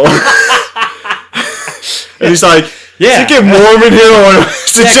invincible. And he's like, Yeah. is it getting warm in here or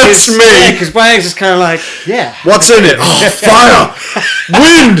is it just me? Yeah, because Wang's just kind of like, yeah. What's in it? Oh, fire!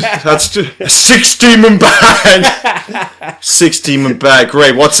 Wind! That's just a 6-demon bag. 6-demon bag.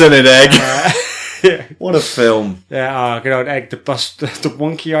 Great. What's in it, Egg? Yeah. What a film. Yeah, good old Egg, the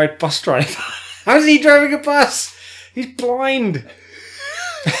wonky-eyed bus driver. How's he driving a bus? He's blind.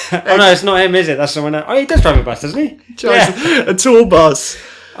 Oh no, it's not him, is it? That's someone else. Oh, he does drive a bus, doesn't he? Yeah. A tour bus.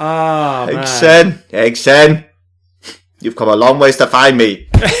 Oh, man. Exen, you've come a long ways to find me,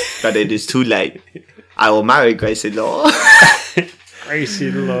 but it is too late. I will marry Gracie Law. Gracie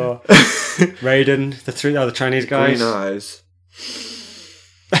Law. Raiden, the Chinese guys. Green eyes.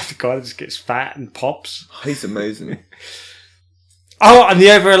 The guy that just gets fat and pops. He's amazing. Oh, and the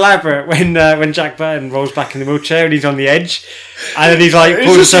over elaborate when Jack Burton rolls back in the wheelchair and he's on the edge, and then he's like He's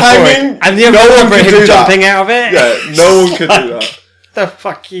pulls just himself forward, hanging. and the over No one elaborate can him do that. jumping out of it. Yeah, no one could do that. The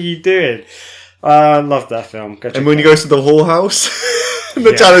fuck are you doing? I love that film. Go check And when he that goes to the Hall House, and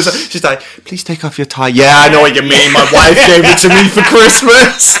the Yes. janitor's she's like, please take off your tie. Yeah, I know what you mean. My wife gave it to me for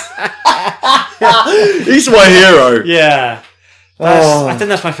Christmas. He's my hero. out. Yeah. I think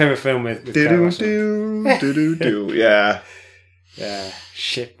that's my favourite film with Kurt Do Russell. do do. Yeah. Yeah.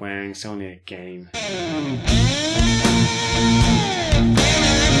 Shit, Wang, it's only a game.